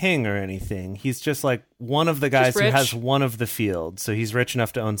a king or anything. He's just like one of the guys who rich. has one of the fields. So he's rich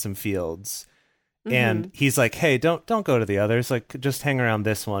enough to own some fields. Mm-hmm. And he's like, "Hey, don't go to the others. Like, just hang around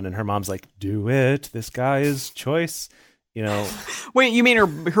this one." And her mom's like, "Do it. This guy is choice." You know? Wait, you mean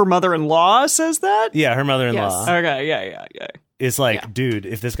her mother-in-law says that? Yeah, her mother-in-law Yes. Okay, yeah. is like, Yeah. "Dude,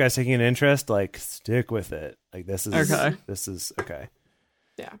 if this guy's taking an interest, like, stick with it. Like, this is Okay. okay."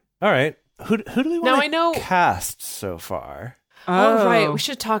 Yeah. All right. Who do we Now want I know- to cast so far? Oh, right. We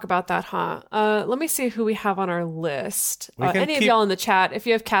should talk about that, huh? Let me see who we have on our list. We can Any of keep- y'all in the chat, if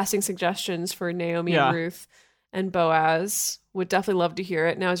you have casting suggestions for Naomi Yeah. and Ruth and Boaz, would definitely love to hear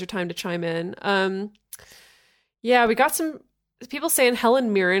it. Now's your time to chime in. Yeah, we got some people saying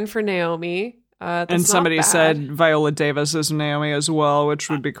Helen Mirren for Naomi. That's And not somebody bad. said Viola Davis is Naomi as well, which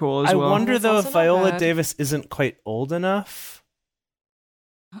would be cool as I well. wonder That's though also if not Viola bad. Davis isn't quite old enough.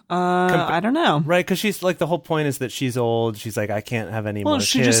 I don't know. Right, because she's like, the whole point is that she's old. She's like, I can't have any more Well,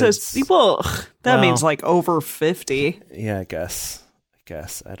 she kids. just says, "Well, that Well. means like over 50." Yeah, I guess.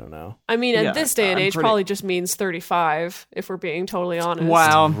 guess. I don't know. I mean, at Yeah, this day and I'm age, pretty- probably just means 35, if we're being totally honest.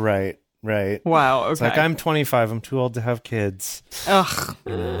 Wow. Right. Wow. Okay. It's like, I'm 25. I'm too old to have kids. Ugh.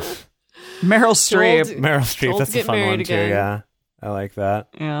 You know. Meryl Streep. Too Meryl Streep, old that's to a get fun married one too. again. Yeah, I like that.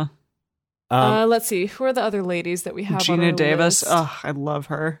 Yeah. Let's see. Who are the other ladies that we have on Gina our Davis. list? Oh, I love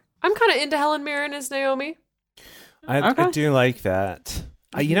her. I'm kind of into Helen Mirren as Naomi. I Okay. do like that.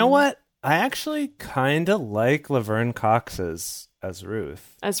 You know what? I actually kind of like Laverne Cox as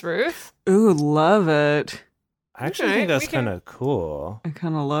Ruth. As Ruth? Ooh, love it. I actually Okay, think that's we can- kind of cool. I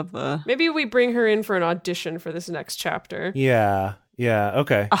kind of love the. Maybe we bring her in for an audition for this next chapter. Yeah.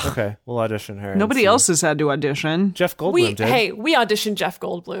 Okay. Okay. We'll audition her. and Nobody see. else has had to audition. Jeff Goldblum We did. we auditioned Jeff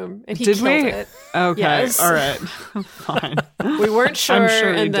Goldblum and he Did killed we? it. Okay. Yes. All right. Fine. We weren't sure,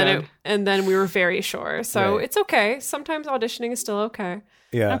 sure he and did. then we were very sure. So Right. it's okay. Sometimes auditioning is still okay.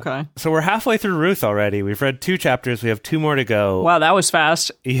 Yeah. Okay. So we're halfway through Ruth already. We've read 2 chapters. We have 2 more to go. Wow, that was fast.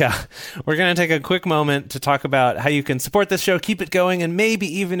 Yeah. We're going to take a quick moment to talk about how you can support this show, keep it going, and maybe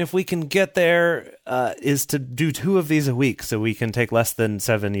even if we can get there, is to do 2 of these a week so we can take less than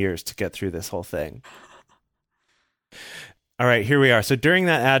 7 years to get through this whole thing. All right, here we are. So during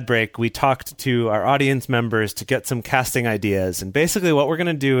that ad break, we talked to our audience members to get some casting ideas. And basically what we're going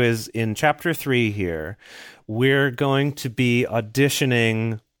to do is in chapter 3 here, we're going to be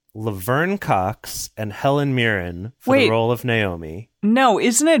auditioning Laverne Cox and Helen Mirren for the Wait. role of Naomi. No,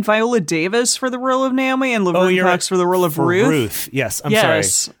 isn't it Viola Davis for the role of Naomi and Laverne you're Cox right. for the role of Ruth? Yes, I'm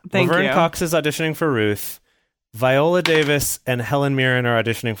Yes, sorry. thank Laverne you. Cox is auditioning for Ruth. Viola Davis and Helen Mirren are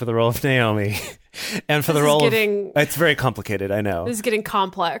auditioning for the role of Naomi. And for the This is role getting- of... It's very complicated, I know. This is getting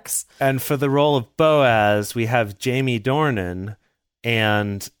complex. And for the role of Boaz, we have Jamie Dornan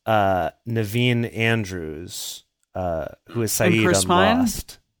and Naveen Andrews, who is Saeed Chris on Pine?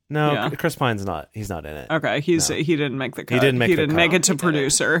 Lost. No, Yeah. Chris Pine's not. He's not in it. Okay, he didn't make the cut. didn't make the didn't cut. make it to He didn't.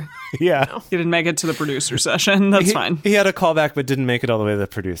 producer. Yeah. He didn't make it to the producer session. That's He- fine. He had a callback, but didn't make it all the way to the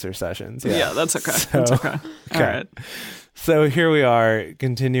producer sessions. Yeah, that's okay. So- That's okay. All right. So here we are,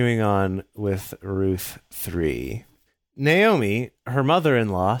 continuing on with Ruth 3. Naomi, her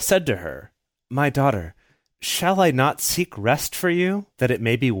mother-in-law, said to her, "My daughter, shall I not seek rest for you, that it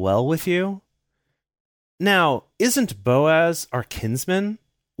may be well with you? Now, isn't Boaz our kinsman,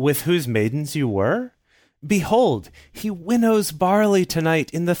 with whose maidens you were? Behold, he winnows barley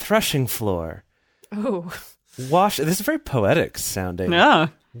tonight in the threshing floor. Oh, Wash." This is very poetic sounding. Yeah.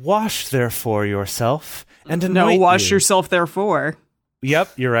 "Wash, therefore, yourself, and No, anoint wash you." yourself therefore.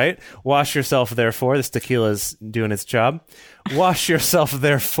 Yep, you're right. "Wash yourself, therefore." This tequila's doing its job. "Wash yourself,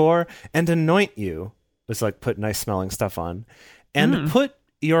 therefore, and anoint you." It's like put nice smelling stuff on. "And put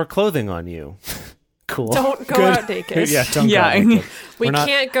your clothing on you." Cool. don't go Good. out naked. Yeah, don't Yeah. go out naked. We We're not-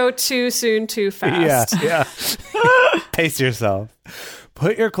 can't go too soon, too Yeah, fast. yeah. Pace yourself.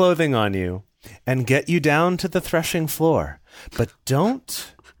 "Put your clothing on you and get you down to the threshing floor. But don't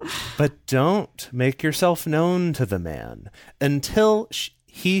make yourself known to the man until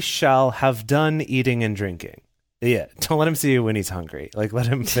he shall have done eating and drinking." Yeah, don't let him see you when he's hungry. Like, let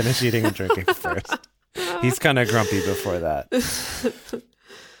him finish eating and drinking first. He's kind of grumpy before that.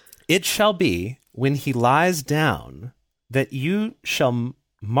 "It shall be when he lies down that you shall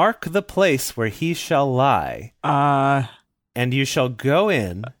mark the place where he shall lie, and you shall go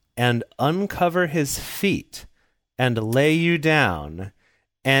in and uncover his feet and lay you down,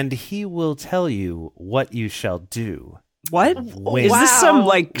 and he will tell you what you shall do." What? Wink. Is this some Wow.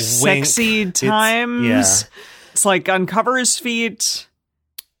 like Wink. sexy It's- times? yeah. It's like uncover his feet.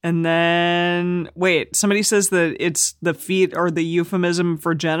 And then wait, somebody says that it's the feet are the euphemism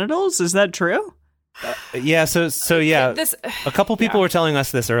for genitals. Is that true? Yeah, so yeah. This A couple people were telling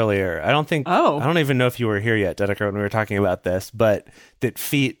us this earlier. I don't even know if you were here yet, Dedeker, when we were talking about this, but that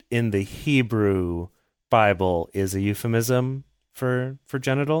feet in the Hebrew Bible is a euphemism for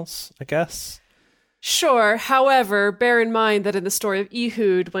genitals, I guess. Sure. However, bear in mind that in the story of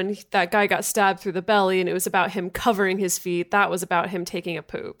Ehud, when that guy got stabbed through the belly and it was about him covering his feet, that was about him taking a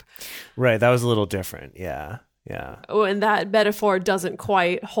poop. Right, that was a little different. Yeah. Oh, and that metaphor doesn't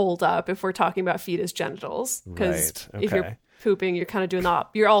quite hold up if we're talking about feet as genitals. Because Right, if you're okay. pooping, you're kind of doing that.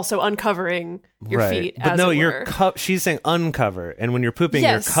 You're also uncovering your feet. But as no, it you're were. she's saying uncover, and when you're pooping,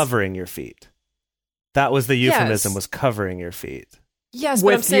 Yes. you're covering your feet. That was the euphemism, Yes. was covering your feet. Yes, but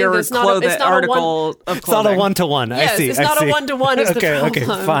I'm With saying your it's not a, it's not article a one. of It's not clothing. a one-to-one. Yes, I see. it's not I a see. one-to-one is the problem. Okay,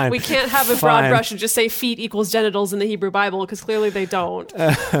 fine. We can't have a broad Fine. brush and just say feet equals genitals in the Hebrew Bible because clearly they don't.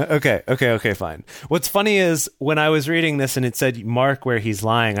 Okay, fine. What's funny is when I was reading this and it said mark where he's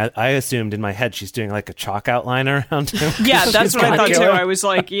lying, I assumed in my head she's doing like a chalk outline around him. Yeah, that's what I gonna thought too. kill him. I was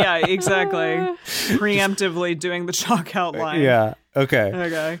like, yeah, exactly. Preemptively doing the chalk outline. Yeah.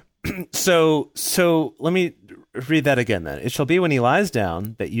 Okay. So let me read that again then. It shall be when he lies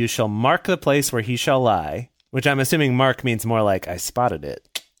down that you shall mark the place where he shall lie, which I'm assuming mark means more like I spotted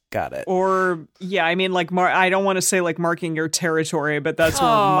it. Got it. Or, yeah, I mean, like, I don't want to say, like, marking your territory, but that's where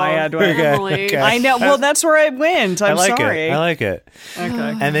my head went. Okay. I know. Well, that's where I went. I'm sorry. I like it.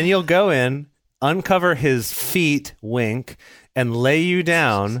 Okay. And then you'll go in, uncover his feet, wink, and lay you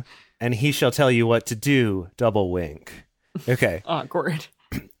down, and he shall tell you what to do, double wink. Okay. Awkward.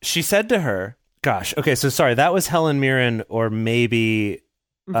 She said to her, gosh, okay, so sorry, that was Helen Mirren or maybe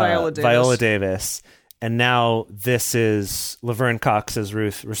Viola Davis. And now this is Laverne Cox as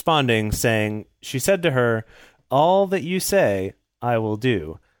Ruth responding, saying, she said to her, all that you say, I will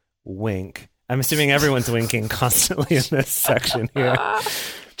do. Wink. I'm assuming everyone's winking constantly in this section here.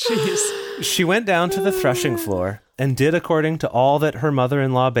 Jeez. She went down to the threshing floor and did according to all that her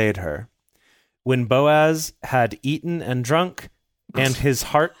mother-in-law bade her. When Boaz had eaten and drunk, and his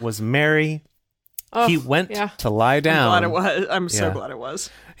heart was merry, he went to lie down. I'm so glad it was.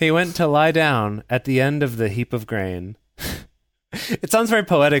 He went to lie down at the end of the heap of grain. It sounds very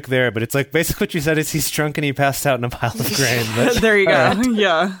poetic there, but it's like basically what you said is he's drunk and he passed out in a pile of grain. But, there you go. Right.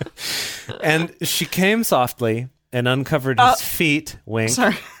 Yeah. And she came softly and uncovered his feet, wink,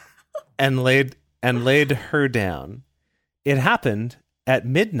 sorry. and laid her down. It happened at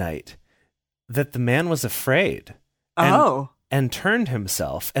midnight that the man was afraid. And turned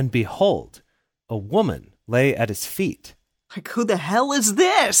himself, and behold, a woman lay at his feet. Like, who the hell is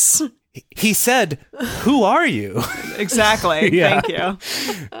this? He said, who are you? Exactly. Thank you.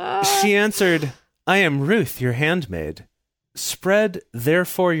 She answered, I am Ruth, your handmaid. Spread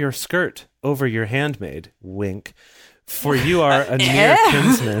therefore your skirt over your handmaid, wink, for you are a near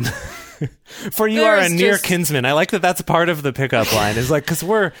kinsman. For you are a near kinsman. I like that that's part of the pickup line. Is like, because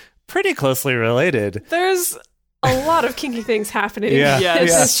we're pretty closely related. There's a lot of kinky things happening in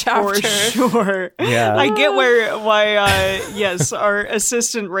this chapter. For sure. Yeah. I get why our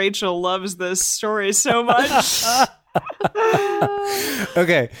assistant Rachel loves this story so much.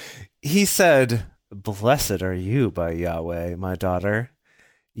 Okay. He said, blessed are you by Yahweh, my daughter.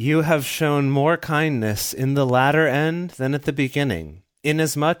 You have shown more kindness in the latter end than at the beginning,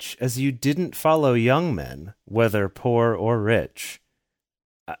 inasmuch as you didn't follow young men, whether poor or rich.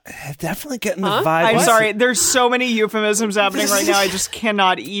 Definitely getting the vibe. I'm sorry. There's so many euphemisms happening right now. I just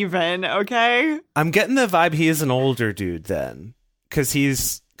cannot even. Okay. I'm getting the vibe he is an older dude then, because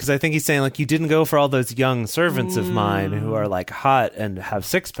I think he's saying like you didn't go for all those young servants of mine who are like hot and have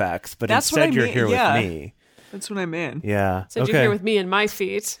six packs, but instead you're here with me. That's what I mean. Yeah. So you're here with me and my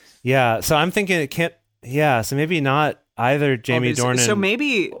feet. Yeah. So I'm thinking it can't. Yeah. So maybe not either Jamie Dornan. So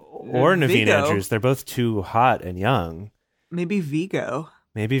maybe or Naveen Andrews. They're both too hot and young. Maybe Vigo.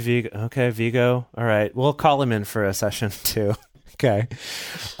 Maybe Vigo. Okay, Vigo. All right. We'll call him in for a session too. Okay.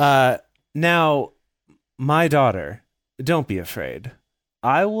 Now, my daughter, don't be afraid.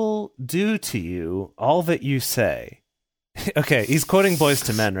 I will do to you all that you say. Okay, he's quoting Boyz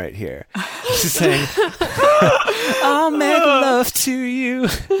II Men right here. He's saying, I'll make love to you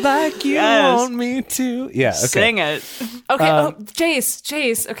like you want me to. Yeah, okay. Sing it. Okay,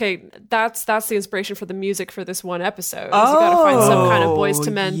 Jace. Okay, that's the inspiration for the music for this one episode. You gotta find some kind of Boyz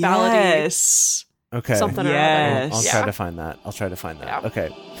II Men ballad. Yes. Okay. Something or other. I'll try to find that. Yeah.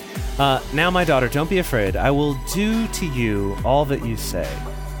 Okay. Now, my daughter, don't be afraid. I will do to you all that you say.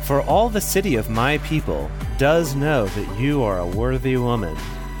 For all the city of my people does know that you are a worthy woman.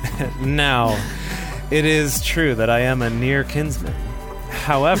 Now, it is true that I am a near kinsman.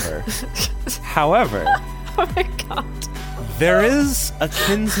 However, oh my God. There is a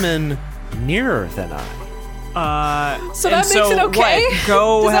kinsman nearer than I. So that makes it okay? What?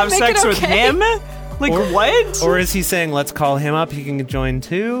 Go have sex with him? Like, what? Or is he saying, let's call him up, he can join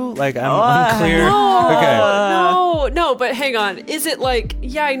too? Like, I'm unclear. No, but hang on. Is it like,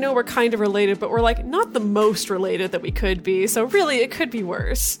 yeah, I know we're kind of related, but we're like not the most related that we could be, so really it could be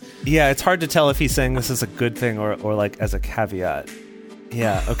worse. Yeah, it's hard to tell if he's saying this is a good thing or like as a caveat.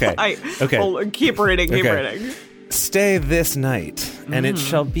 Yeah, okay. Okay. Well, keep reading. Stay this night, and it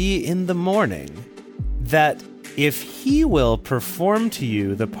shall be in the morning that if he will perform to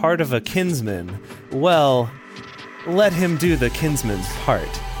you the part of a kinsman, well, let him do the kinsman's part.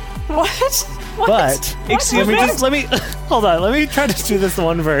 What? But excuse me. Let me hold on. Let me try to do this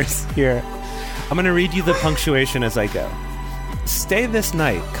one verse here. I'm going to read you the punctuation as I go. Stay this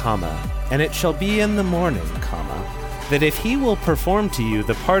night, comma, and it shall be in the morning, comma, that if he will perform to you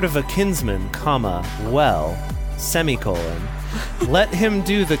the part of a kinsman, comma, well, semicolon, let him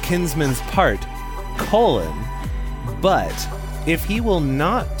do the kinsman's part, colon, but if he will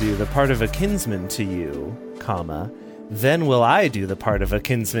not do the part of a kinsman to you, comma, then will I do the part of a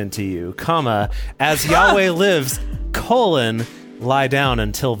kinsman to you, comma, as Yahweh lives, colon, lie down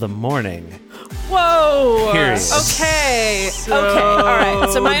until the morning. Whoa. Period. Okay. All right.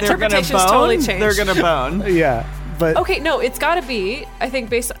 So my interpretation's totally changed. They're gonna bone. Yeah, but Okay, no, it's got to be, I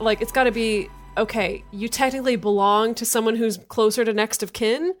think, it's got to be, okay, you technically belong to someone who's closer to next of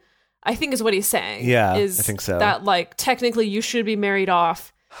kin, I think is what he's saying. Yeah, is I think so. That, like, technically you should be married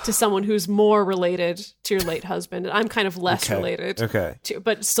off to someone who's more related to your late husband. And I'm kind of less related. Okay.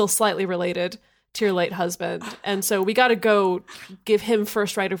 But still slightly related to your late husband. And so we got to go give him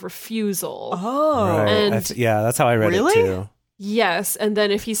first right of refusal. Oh. Right. And- that's how I read Really? it too. Yes. And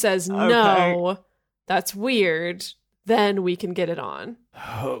then if he says no, that's weird, then we can get it on.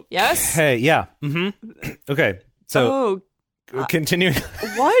 Yes? Hey, yeah. Mm-hmm. Okay. So continuing.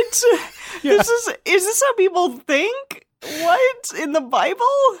 What? Is this how people think? What? In the Bible?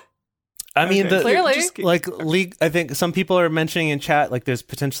 I mean, Clearly. I think some people are mentioning in chat, like, there's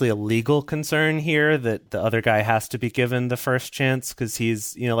potentially a legal concern here that the other guy has to be given the first chance because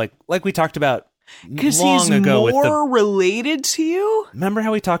he's, like we talked about Because long he's ago with more related to you? Remember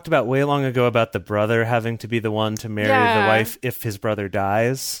how we talked about way long ago about the brother having to be the one to marry the wife if his brother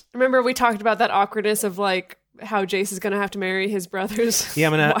dies? Remember we talked about that awkwardness of, like, how Jace is going to have to marry his brother's wife.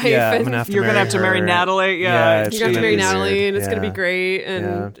 I'm gonna have to You're going to have to marry her. Natalie. You're Yeah. going to have to marry Natalie, and it's going to be Yeah. great.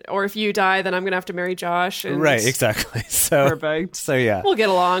 And or if you die, then I'm going to have to marry Josh. And Right, exactly. So Perfect. So yeah. We'll get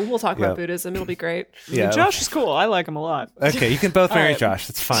along. We'll talk Yeah. about Buddhism. It'll be great. Yeah. Josh is cool. I like him a lot. Okay, you can both marry All right. Josh.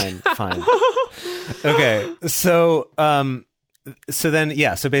 It's fine. Fine. Okay. So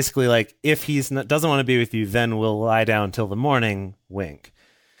so basically, like, if he's doesn't want to be with you, then we'll lie down till the morning. Wink.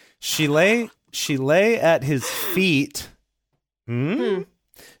 She lay at his feet.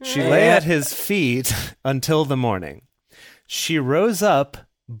 She lay at his feet until the morning. She rose up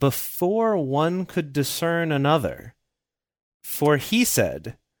before one could discern another. For he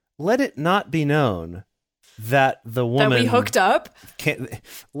said, "Let it not be known that the woman That we hooked up?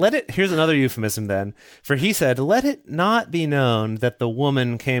 Here's another euphemism then. For he said, let it not be known that the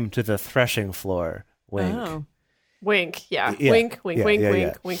woman came to the threshing floor. Wink. Oh. Wink. Yeah. Yeah. Wink, wink, Yeah, wink, yeah,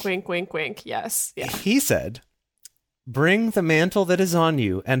 wink, yeah. wink, wink, wink, wink. Yes. Yeah. He said, bring the mantle that is on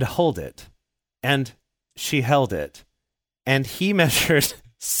you and hold it. And she held it. And he measured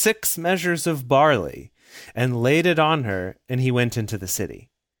 6 measures of barley and laid it on her, and he went into the city.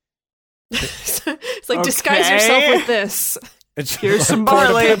 It's like, disguise yourself with this. Here's some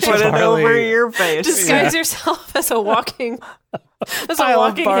barley and put it over your face. Disguise yourself as a walking Pile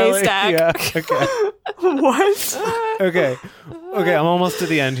of barley. haystack. Yeah. Okay. What? Okay, I'm almost to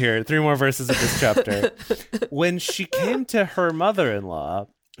the end here. 3 more verses of this chapter. When she came to her mother-in-law,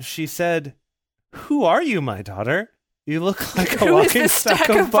 she said, "Who are you, my daughter? You look like a Who is walking this stack stack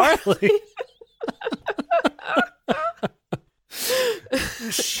of of barley."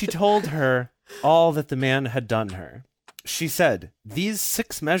 She told her all that the man had done her. She said, "These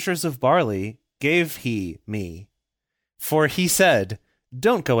 6 measures of barley gave he me. For he said,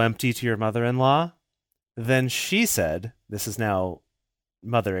 'Don't go empty to your mother-in-law.' Then she said," this is now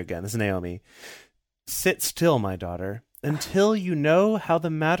mother again, this is Naomi, "Sit still, my daughter, until you know how the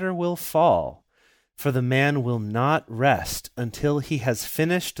matter will fall. For the man will not rest until he has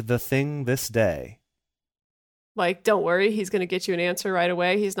finished the thing this day." Like, don't worry, he's going to get you an answer right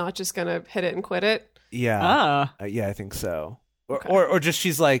away. He's not just going to hit it and quit it. Yeah. Yeah, I think so. Okay. Or just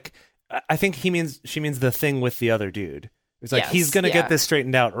she's like, I think she means the thing with the other dude. It's like, Yes, he's going to yeah. get this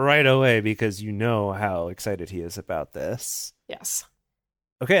straightened out right away because you know how excited he is about this. Yes.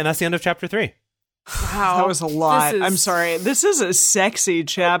 Okay, and that's the end of chapter 3. Wow. That was a lot. This is- I'm sorry. This is a sexy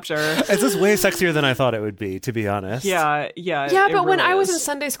chapter. It's just way sexier than I thought it would be, to be honest. Yeah. Yeah, it but when really I was in is.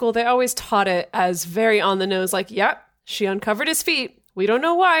 Sunday school, they always taught it as very on the nose, like, yep, she uncovered his feet. We don't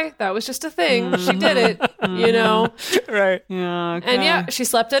know why. That was just a thing. She did it, you know? Right. Yeah. Okay. And yeah, she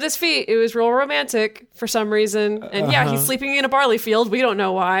slept at his feet. It was real romantic for some reason. And yeah, he's sleeping in a barley field. We don't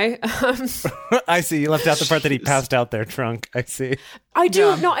know why. I see. You left out the part that he passed out there drunk. I see. I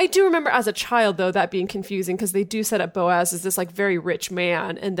do remember as a child, though, that being confusing because they do set up Boaz as this like very rich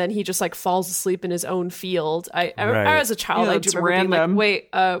man. And then he just like falls asleep in his own field. I as a child, Yeah, I do it's remember being random.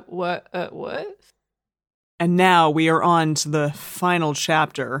 like, wait, what? And now we are on to the final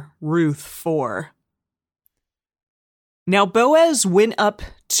chapter, Ruth 4. Now Boaz went up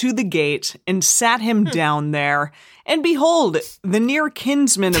to the gate and sat him down there. And behold, the near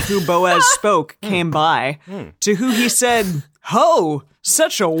kinsman of who Boaz spoke came by, to who he said, "Ho,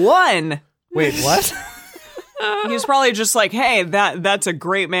 such a one!" Wait, what? He's probably just like, hey, that's a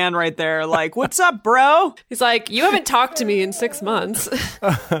great man right there. Like, what's up, bro? He's like, you haven't talked to me in 6 months.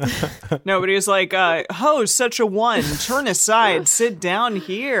 No, but he was like, ho, such a one. Turn aside. Sit down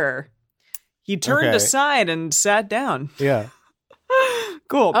here. He turned aside and sat down. Yeah.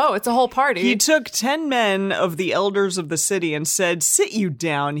 Cool. Oh, it's a whole party. He took 10 men of the elders of the city and said, sit you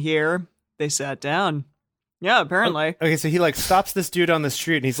down here. They sat down. Yeah, apparently. Okay, so he like stops this dude on the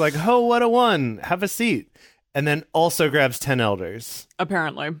street and he's like, "Ho, what a one. Have a seat." And then also grabs 10 elders.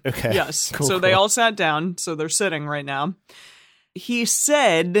 Apparently. Okay. Yes. Cool, so they all sat down. So they're sitting right now. He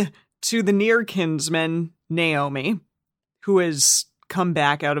said to the near kinsman, Naomi, who has come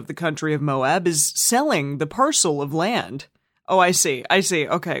back out of the country of Moab, is selling the parcel of land. Oh, I see.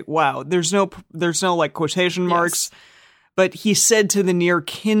 Okay. Wow. There's no like quotation marks. Yes. But he said to the near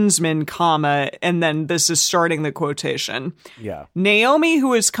kinsman, comma, and then this is starting the quotation. Yeah. Naomi,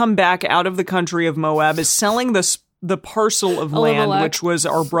 who has come back out of the country of Moab, is selling the parcel of land, which was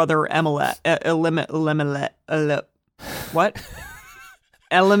our brother Elimelech.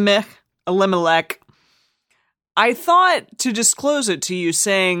 I thought to disclose it to you,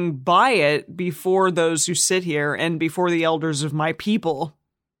 saying, buy it before those who sit here and before the elders of my people.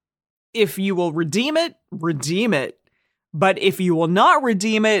 If you will redeem it, redeem it. But if you will not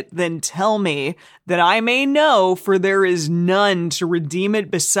redeem it, then tell me, that I may know, for there is none to redeem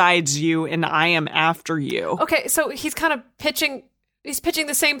it besides you, and I am after you. Okay, so he's kind of pitching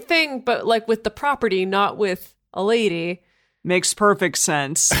the same thing, but like with the property, not with a lady. Makes perfect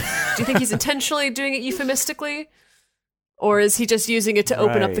sense. Do you think he's intentionally doing it euphemistically? Or is he just using it to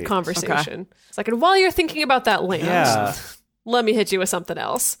open up the conversation? Okay. It's like, and while you're thinking about that land, let me hit you with something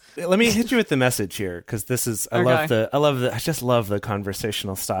else. Let me hit you with the message here, because this is I just love the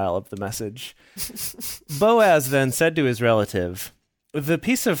conversational style of the message. Boaz then said to his relative, "The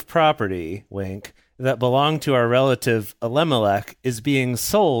piece of property, wink, that belonged to our relative Elimelech is being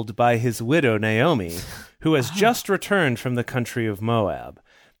sold by his widow Naomi, who has just returned from the country of Moab.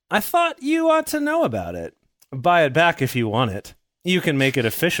 I thought you ought to know about it. Buy it back if you want it. You can make it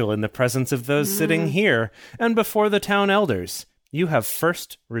official in the presence of those sitting here and before the town elders. You have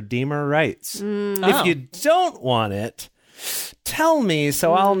first redeemer rights. If you don't want it, tell me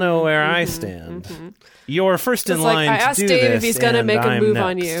so I'll know where I stand. You're first in line to do this. I asked Dave if he's going to make a move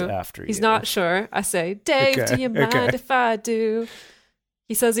on you. After he's you. not sure. I say, Dave, do you mind if I do?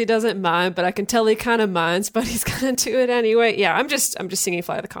 He says he doesn't mind, but I can tell he kind of minds, but he's going to do it anyway. Yeah, I'm just singing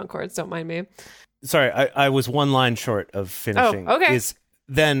Fly the Conchords. Don't mind me. Sorry, I was one line short of finishing. Oh, okay.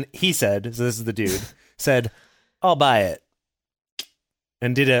 Then he said, so this is the dude, said, I'll buy it.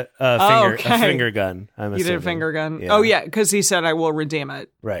 And did a finger gun. He did a finger gun. Yeah. Oh, yeah, because he said, I will redeem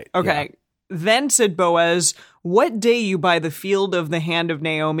it. Right. Okay. Yeah. Then said Boaz, what day you buy the field of the hand of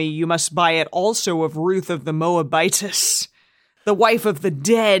Naomi, you must buy it also of Ruth of the Moabitess, the wife of the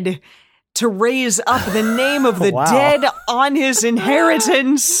dead, to raise up the name of the dead on his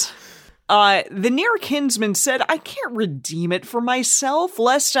inheritance. The near kinsman said, I can't redeem it for myself,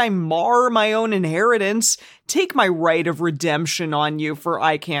 lest I mar my own inheritance. Take my right of redemption on you, for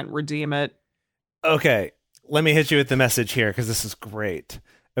I can't redeem it. Okay, let me hit you with the message here, because this is great.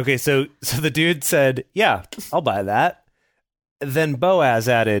 Okay, so the dude said, yeah, I'll buy that. Then Boaz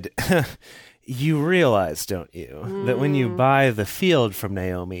added, you realize, don't you, that when you buy the field from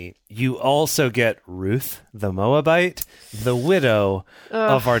Naomi, you also get Ruth, the Moabite, the widow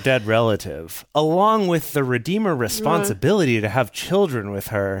of our dead relative, along with the Redeemer responsibility to have children with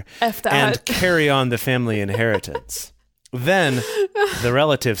her and carry on the family inheritance. Then the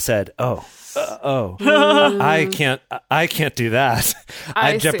relative said, I can't do that.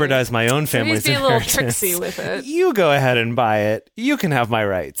 I jeopardize my own family's inheritance. He's being a little tricksy with it. You go ahead and buy it. You can have my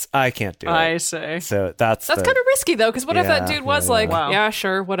rights. I can't do it. I see. So that's kind of risky though, because what if that dude was like, yeah,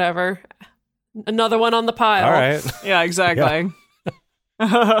 sure, whatever, another one on the pile. All right. Yeah, exactly.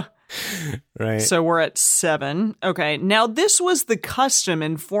 Right. So we're at 7. Okay. Now this was the custom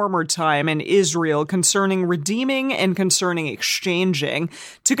in former time in Israel concerning redeeming and concerning exchanging.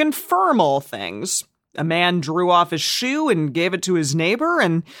 To confirm all things, a man drew off his shoe and gave it to his neighbor,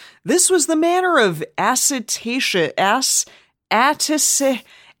 and this was the manner of attestation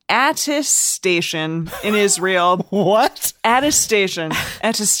in Israel. What? Attestation.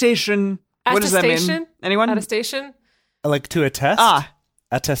 What does that mean? Anyone? Attestation? Like to attest?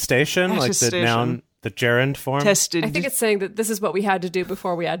 Attestation, like the noun, the gerund form? Tested. I think it's saying that this is what we had to do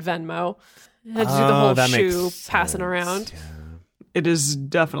before we had Venmo. We had to do the whole shoe passing around. Yeah. It is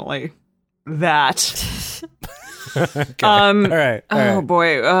definitely that. Okay. All right.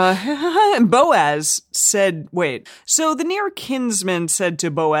 Boy. Boaz said, wait. So the near kinsman said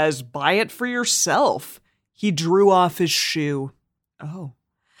to Boaz, buy it for yourself. he drew off his shoe. Oh.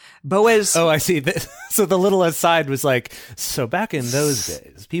 Boaz. Oh, I see. So the little aside was like, so back in those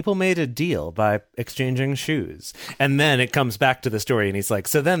days, people made a deal by exchanging shoes. And then it comes back to the story and he's like,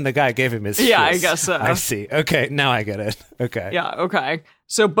 so then the guy gave him his shoes. Yeah, I guess so. I see. Okay, now I get it. Okay. Yeah, okay.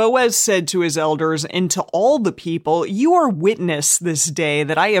 So Boaz said to his elders and to all the people, you are witness this day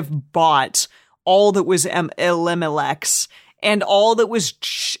that I have bought all that was Elimelech's and all that was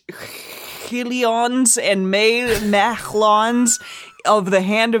Chilion's and Machlon's of the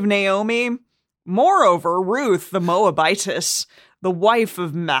hand of Naomi. Moreover, Ruth, the Moabitess, the wife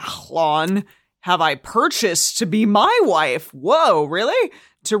of Machlon, have I purchased to be my wife. Whoa, really?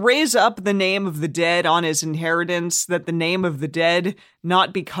 To raise up the name of the dead on his inheritance, that the name of the dead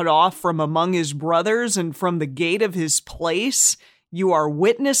not be cut off from among his brothers and from the gate of his place. You are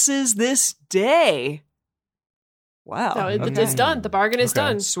witnesses this day. Wow. No, it's done. The bargain is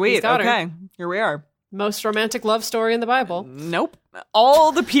done. Sweet. He's got Okay. her. Here we are. Most romantic love story in the Bible. Nope.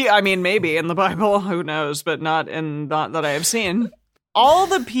 All the I mean, maybe in the Bible, who knows, but not that I have seen. All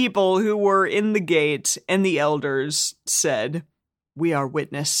the people who were in the gate and the elders said, we are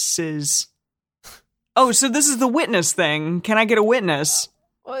witnesses. Oh, so this is the witness thing. Can I get a witness?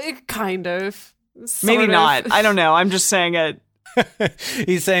 Well, kind of. Maybe Sort of. not. I don't know. I'm just saying it.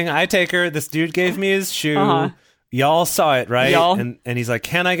 He's saying, I take her. This dude gave me his shoe. Uh-huh. Y'all saw it, right? Y'all. And he's like,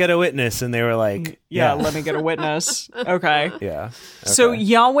 can I get a witness? And they were like, Yeah, let me get a witness. Okay. Yeah. Okay. So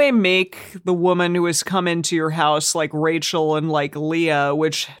Yahweh make the woman who has come into your house like Rachel and like Leah,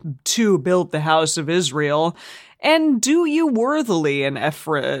 which two built the house of Israel, and do you worthily and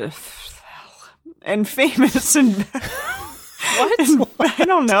and famous and What? I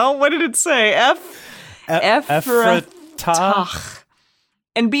don't know. What did it say? Ephratah.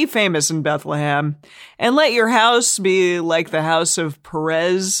 And be famous in Bethlehem, and let your house be like the house of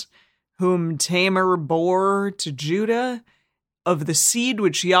Perez, whom Tamar bore to Judah, of the seed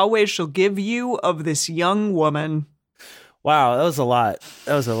which Yahweh shall give you of this young woman. Wow, that was a lot.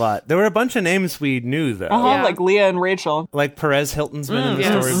 There were a bunch of names we knew, though. Yeah. Like Leah and Rachel. Like Perez Hilton's been in the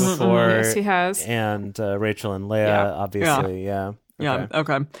Yes. story before. Yes, he has. And Rachel and Leah, Yeah. obviously. Yeah. Yeah,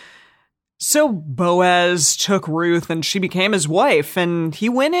 okay. So Boaz took Ruth and she became his wife and he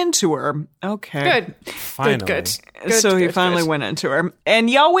went into her. Okay. Good. Finally. Good. So he Good, finally good. went into her. And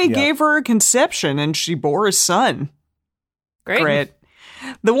Yahweh gave her a conception and she bore a son. Great.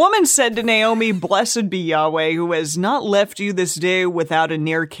 The woman said to Naomi, blessed be Yahweh, who has not left you this day without a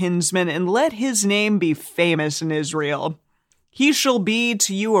near kinsman, and let his name be famous in Israel. He shall be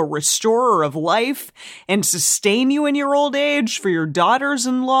to you a restorer of life, and sustain you in your old age for your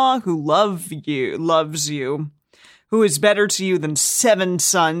daughters-in-law who loves you, who is better to you than 7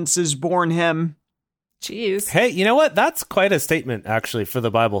 sons is born him. Jeez. Hey, you know what? That's quite a statement, actually, for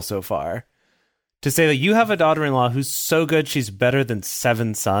the Bible so far. To say that you have a daughter-in-law who's so good she's better than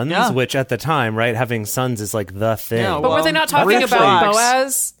 7 sons, Yeah. which at the time, right, having sons is like the thing. Yeah, But were they not talking red about flags.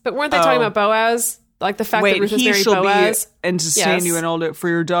 Boaz? But weren't they talking about Boaz? Like the fact that Ruth was he married shall Boaz? be and sustain Yes. you in old age, for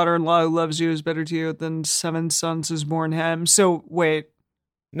your daughter-in-law who loves you is better to you than 7 sons is born him. So wait,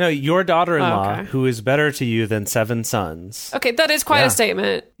 No, your daughter-in-law Oh, okay. who is better to you than 7 sons. Okay, that is quite Yeah. a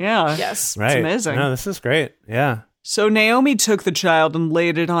statement. yeah, Yes. Right. amazing. No, this is great. Yeah. So Naomi took the child and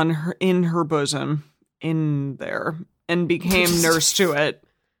laid it on her in her bosom, in there, and became nurse to it.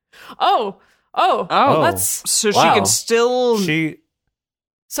 Oh, Oh, that's So Wow. she could still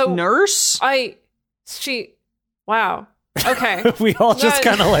so. nurse. Wow. Okay. We all just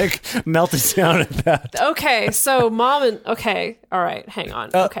That- kind of like melted down at that. Okay, so mom and all right, hang on.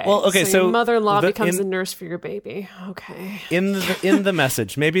 Okay, well, okay, so your mother-in-law the- becomes in- the nurse for your baby. Okay, In the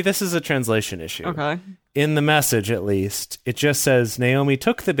message, maybe this is a translation issue. Okay. In the message, at least, it just says Naomi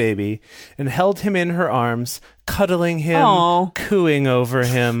took the baby and held him in her arms, cuddling him, Aw. cooing over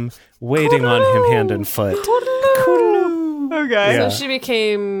him, waiting on him hand and foot. Okay. Yeah. so she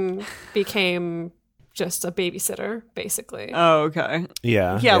became just a babysitter, basically. Oh, okay.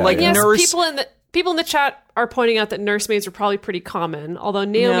 Yeah. Yeah, like yes, nurse- people in the chat are pointing out that nursemaids are probably pretty common. Although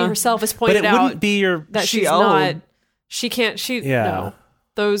Naomi Yeah. herself has But pointed it out wouldn't be your. that she she's old. not. She can't. Yeah. No.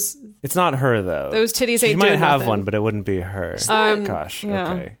 Those It's not her though. Those titties She ain't might doing have nothing. one, but it wouldn't be her. Gosh.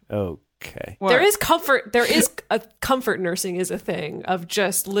 yeah. Okay. Okay. What? There is comfort. There is a comfort nursing is a thing of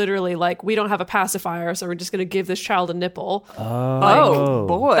just literally like we don't have a pacifier, so we're just going to give this child a nipple. Oh,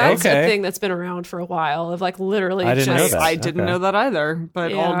 boy. That's okay. a thing that's been around for a while. Of like literally, I didn't know just that. I didn't Okay. know that either, but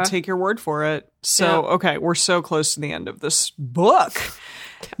Yeah. I'll take your word for it. So, Yeah. okay, we're so close to the end of this book.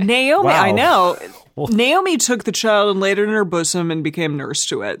 Naomi, Wow. I know. Naomi took the child and laid it in her bosom and became nurse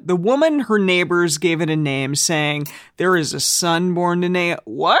to it. The woman, her neighbors, gave it a name, saying, "There is a son born to Naomi."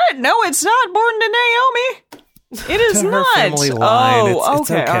 What? No, it's not born to Naomi. It is To her not. family line. Oh,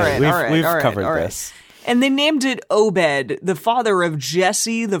 It's okay. okay. All right. We've all right, covered all right. this. And they named it Obed, the father of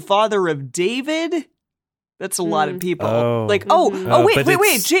Jesse, the father of David. That's a lot of people. Oh. Wait, but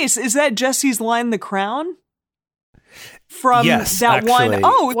Jace, is that Jesse's line, The Crown? From Yes, that one? actually.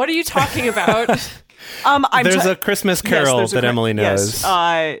 Oh, What are you talking about? There's a Christmas Carol there's a that Emily knows.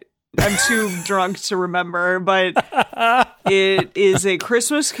 Yes, I'm too drunk to remember, but it is a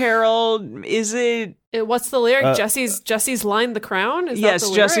Christmas Carol. Is it? What's the lyric? Jesse's line, the crown? Is Yes, that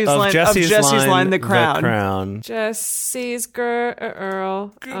the lyric? Jesse's Of line. Jesse's, of Jesse's line, The Crown. The Crown. Jesse's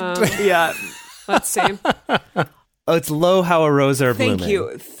girl. Yeah. Let's see. Oh, it's Lo How a Rose Are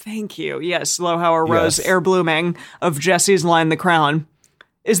Blooming. Thank you. Yes, Lo How a Rose, Yes. Air Blooming of Jesse's line, The Crown.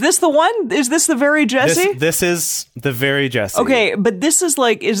 Is this the one? Is this the very Jesse? This is the very Jesse. Okay, but this is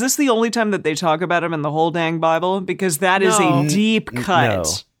like, is this the only time that they talk about him in the whole dang Bible? Because that is No. a deep cut.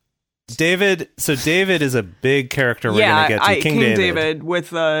 No. David is a big character we're Yeah, going to get to. King David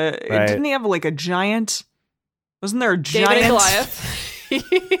with didn't he have like a giant? Wasn't there a giant? David and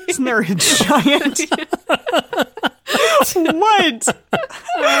Goliath. Isn't there a giant? What?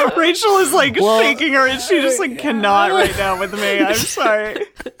 Rachel is like shaking her and she just like cannot right now with me. I'm sorry.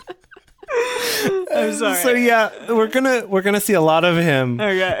 I'm sorry. So yeah, we're gonna see a lot of him.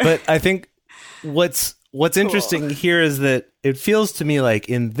 Okay. But I think what's interesting here is that it feels to me like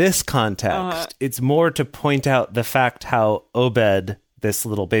in this context, it's more to point out the fact how Obed, this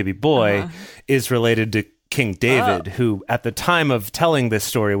little baby boy, is related to King David, who at the time of telling this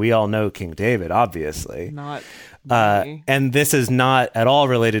story, we all know King David, obviously. Not and this is not at all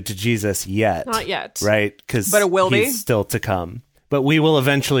related to Jesus yet. Not yet. Right? But it will be? he's still to come. But we will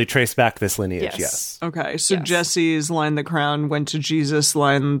eventually trace back this lineage, yes. Okay, so Yes. Jesse's line the crown went to Jesus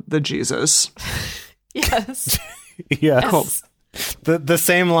line the Jesus. Yes. Yeah. Cool. The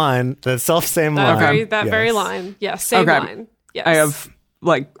same line, the self-same That line. very Yes. line. Yes. Same Okay. line. Yes. I have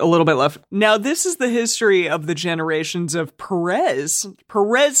like a little bit left. Now, this is the history of the generations of Perez.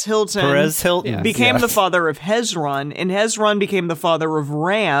 Perez Hilton. Perez Hilton Became yes. the father of Hezron, and Hezron became the father of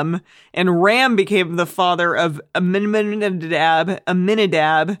Ram, and Ram became the father of Aminadab. a mini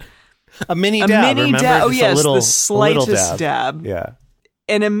dab. A mini remember? dab. Oh, Just yes, a little, the a little slightest dab. Yeah.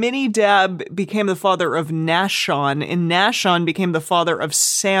 And Aminadab became the father of Nashon, and Nashon became the father of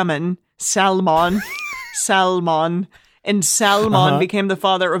Salmon, and Salmon became the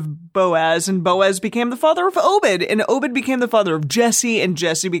father of Boaz, and Boaz became the father of Obed, and Obed became the father of Jesse, and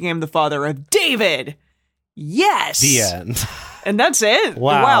Jesse became the father of David. Yes. The end. And that's it.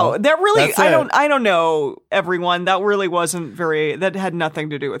 Wow. That really That's I it. don't know everyone. That really wasn't that had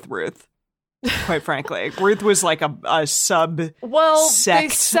nothing to do with Ruth. Quite frankly. Ruth was like a sub Well, they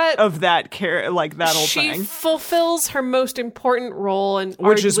sect set of that like that whole she thing. fulfills her most important role, and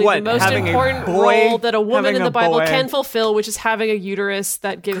Which is arguably what? the most Having a important boy? role that a woman Having in a the Bible boy. can fulfill, which is having a uterus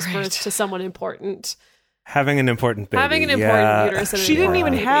that gives Great. birth to someone important. Having an important baby. Having an important yeah. uterus. And She didn't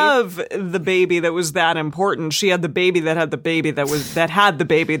even baby. have the baby that was that important. She had the baby that had the baby that had the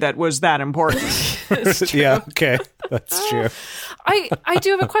baby that was that important. Yeah, okay. That's true. I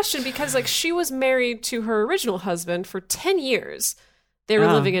do have a question because like she was married to her original husband for 10 years. They were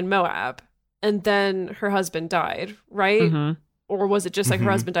living in Moab, and then her husband died, right? Mhm. Or was it just like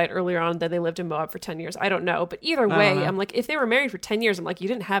her husband died earlier on, then they lived in Moab for 10 years? I don't know. But either way, I'm like, if they were married for 10 years, I'm like, you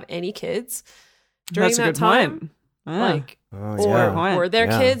didn't have any kids during That's a that good time? point. Yeah. Like, Oh, or yeah. were there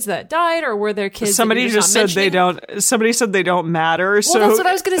Yeah. kids that died, or were there kids? Somebody that you're just not said they mentioning? don't. Somebody said they don't matter. Well, so that's what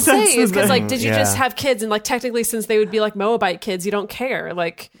I was going to say. that's Is because the like, thing. did you Yeah. just have kids, and like technically, since they would be like Moabite kids, you don't care,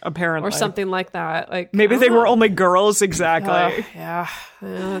 like apparently or something like that. Like Maybe I they don't were know. only girls. Exactly. Yeah,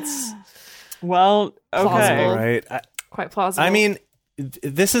 that's Well, okay. Plausible. Right. quite plausible. I mean,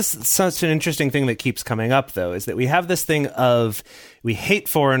 this is such an interesting thing that keeps coming up, though, is that we have this thing of we hate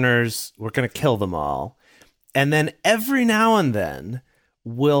foreigners, we're going to kill them all. And then every now and then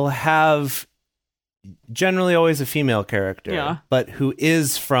we'll have generally always a female character, Yeah. but who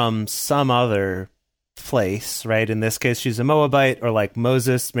is from some other place, right? In this case, she's a Moabite, or like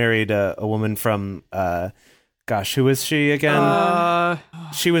Moses married a woman from, who was she again?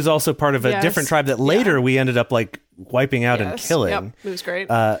 She was also part of a Yes. different tribe that later we ended up like wiping out and Yes. killing. Yep, it was great.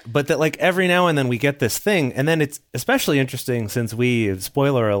 But that like every now and then we get this thing, and then it's especially interesting since we,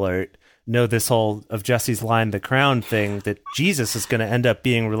 spoiler alert, know this whole of Jesse's line, the crown thing, that Jesus is going to end up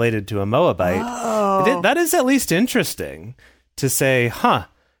being related to a Moabite. That is at least interesting to say,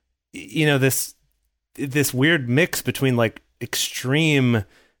 this weird mix between like extreme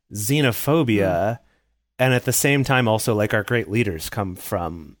xenophobia, and at the same time also like our great leaders come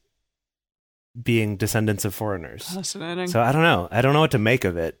from being descendants of foreigners. Fascinating. So I don't know what to make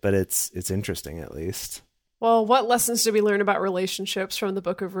of it, but it's interesting at least. Well, what lessons did we learn about relationships from the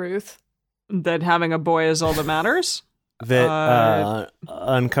Book of Ruth? That having a boy is all that matters. That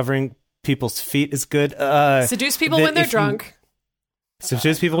uncovering people's feet is good. Seduce people when they're drunk.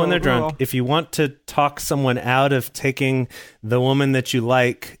 Seduce people when they're drunk. If you want to talk someone out of taking the woman that you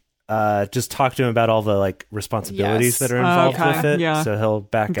like, just talk to him about all the like responsibilities that are involved with it. Yeah. So he'll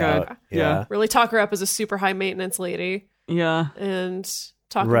back out. Yeah. Really talk her up as a super high maintenance lady. Yeah. And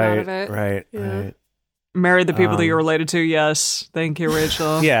talk her out of it. Right. Marry the people that you're related to. Yes. Thank you,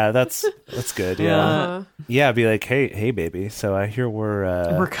 Rachel. Yeah, that's good. Yeah. Yeah, be like, hey, baby. So I hear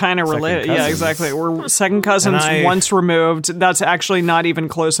we're kind of related. Yeah, exactly. We're second cousins once removed. That's actually not even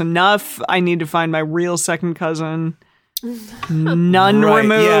close enough. I need to find my real second cousin. None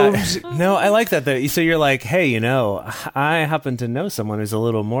removed. Yeah. No, I like that though. So you're like, hey, I happen to know someone who's a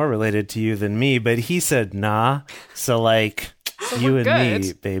little more related to you than me, but he said nah. So like. So you and good.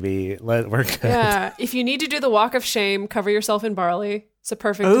 Me, baby. We're good. Yeah. If you need to do the walk of shame, cover yourself in barley. It's a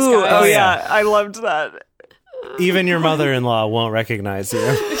perfect disguise. Oh, yeah. I loved that. Even your mother-in-law won't recognize you. Who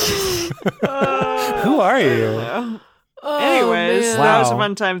are you? Anyways, that was a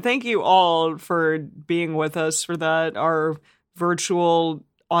fun time. Thank you all for being with us for that. Our virtual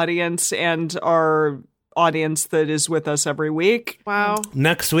audience and our audience that is with us every week. Wow.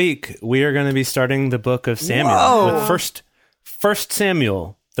 Next week, we are going to be starting the book of Samuel with First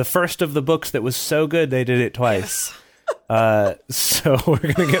Samuel, the first of the books that was so good they did it twice. So we're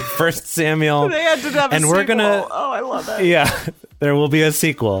gonna get First Samuel. They had to have and a we're sequel. Gonna, I love that. Yeah, there will be a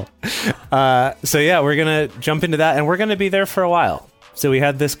sequel. So yeah, we're gonna jump into that, and we're gonna be there for a while. So we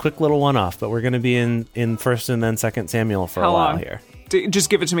had this quick little one-off, but we're gonna be in First and then Second Samuel for a while here. Just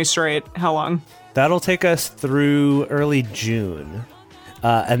give it to me straight. How long? That'll take us through early June.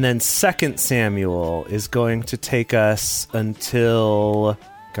 And then Second Samuel is going to take us until,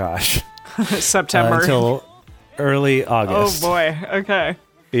 September. Until early August. Oh, boy. Okay.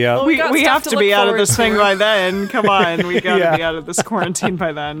 Yeah. Well, we have to be out of this thing by then. Come on. We got to be out of this quarantine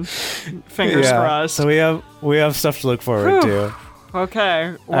by then. Fingers crossed. So we have stuff to look forward to.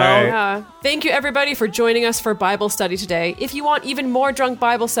 Okay. Well, yeah. Thank you, everybody, for joining us for Bible study today. If you want even more Drunk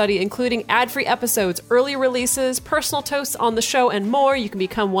Bible Study, including ad-free episodes, early releases, personal toasts on the show, and more, you can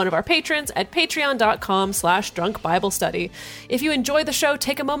become one of our patrons at patreon.com/drunkbiblestudy. If you enjoy the show,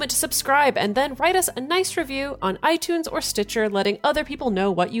 take a moment to subscribe and then write us a nice review on iTunes or Stitcher, letting other people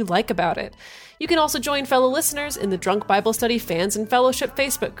know what you like about it. You can also join fellow listeners in the Drunk Bible Study Fans and Fellowship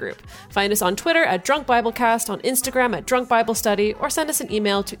Facebook group. Find us on Twitter at Drunk Biblecast, on Instagram at Drunk Bible Study, or send us an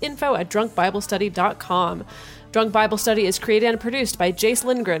email to info@drunkbiblestudy.com. Drunk Bible Study is created and produced by Jace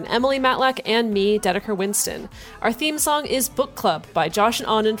Lindgren, Emily Matlack, and me, Dedeker Winston. Our theme song is Book Club by Josh and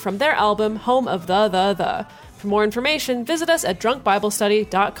Anand from their album Home of the. For more information, visit us at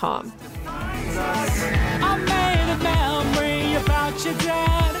drunkbiblestudy.com. I made a memory about your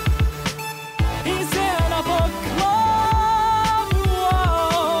dad. He's in a book club.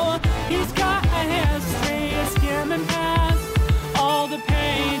 Whoa. He's got a history of skimming past all the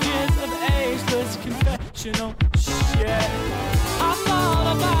pages of ageless confessional shit.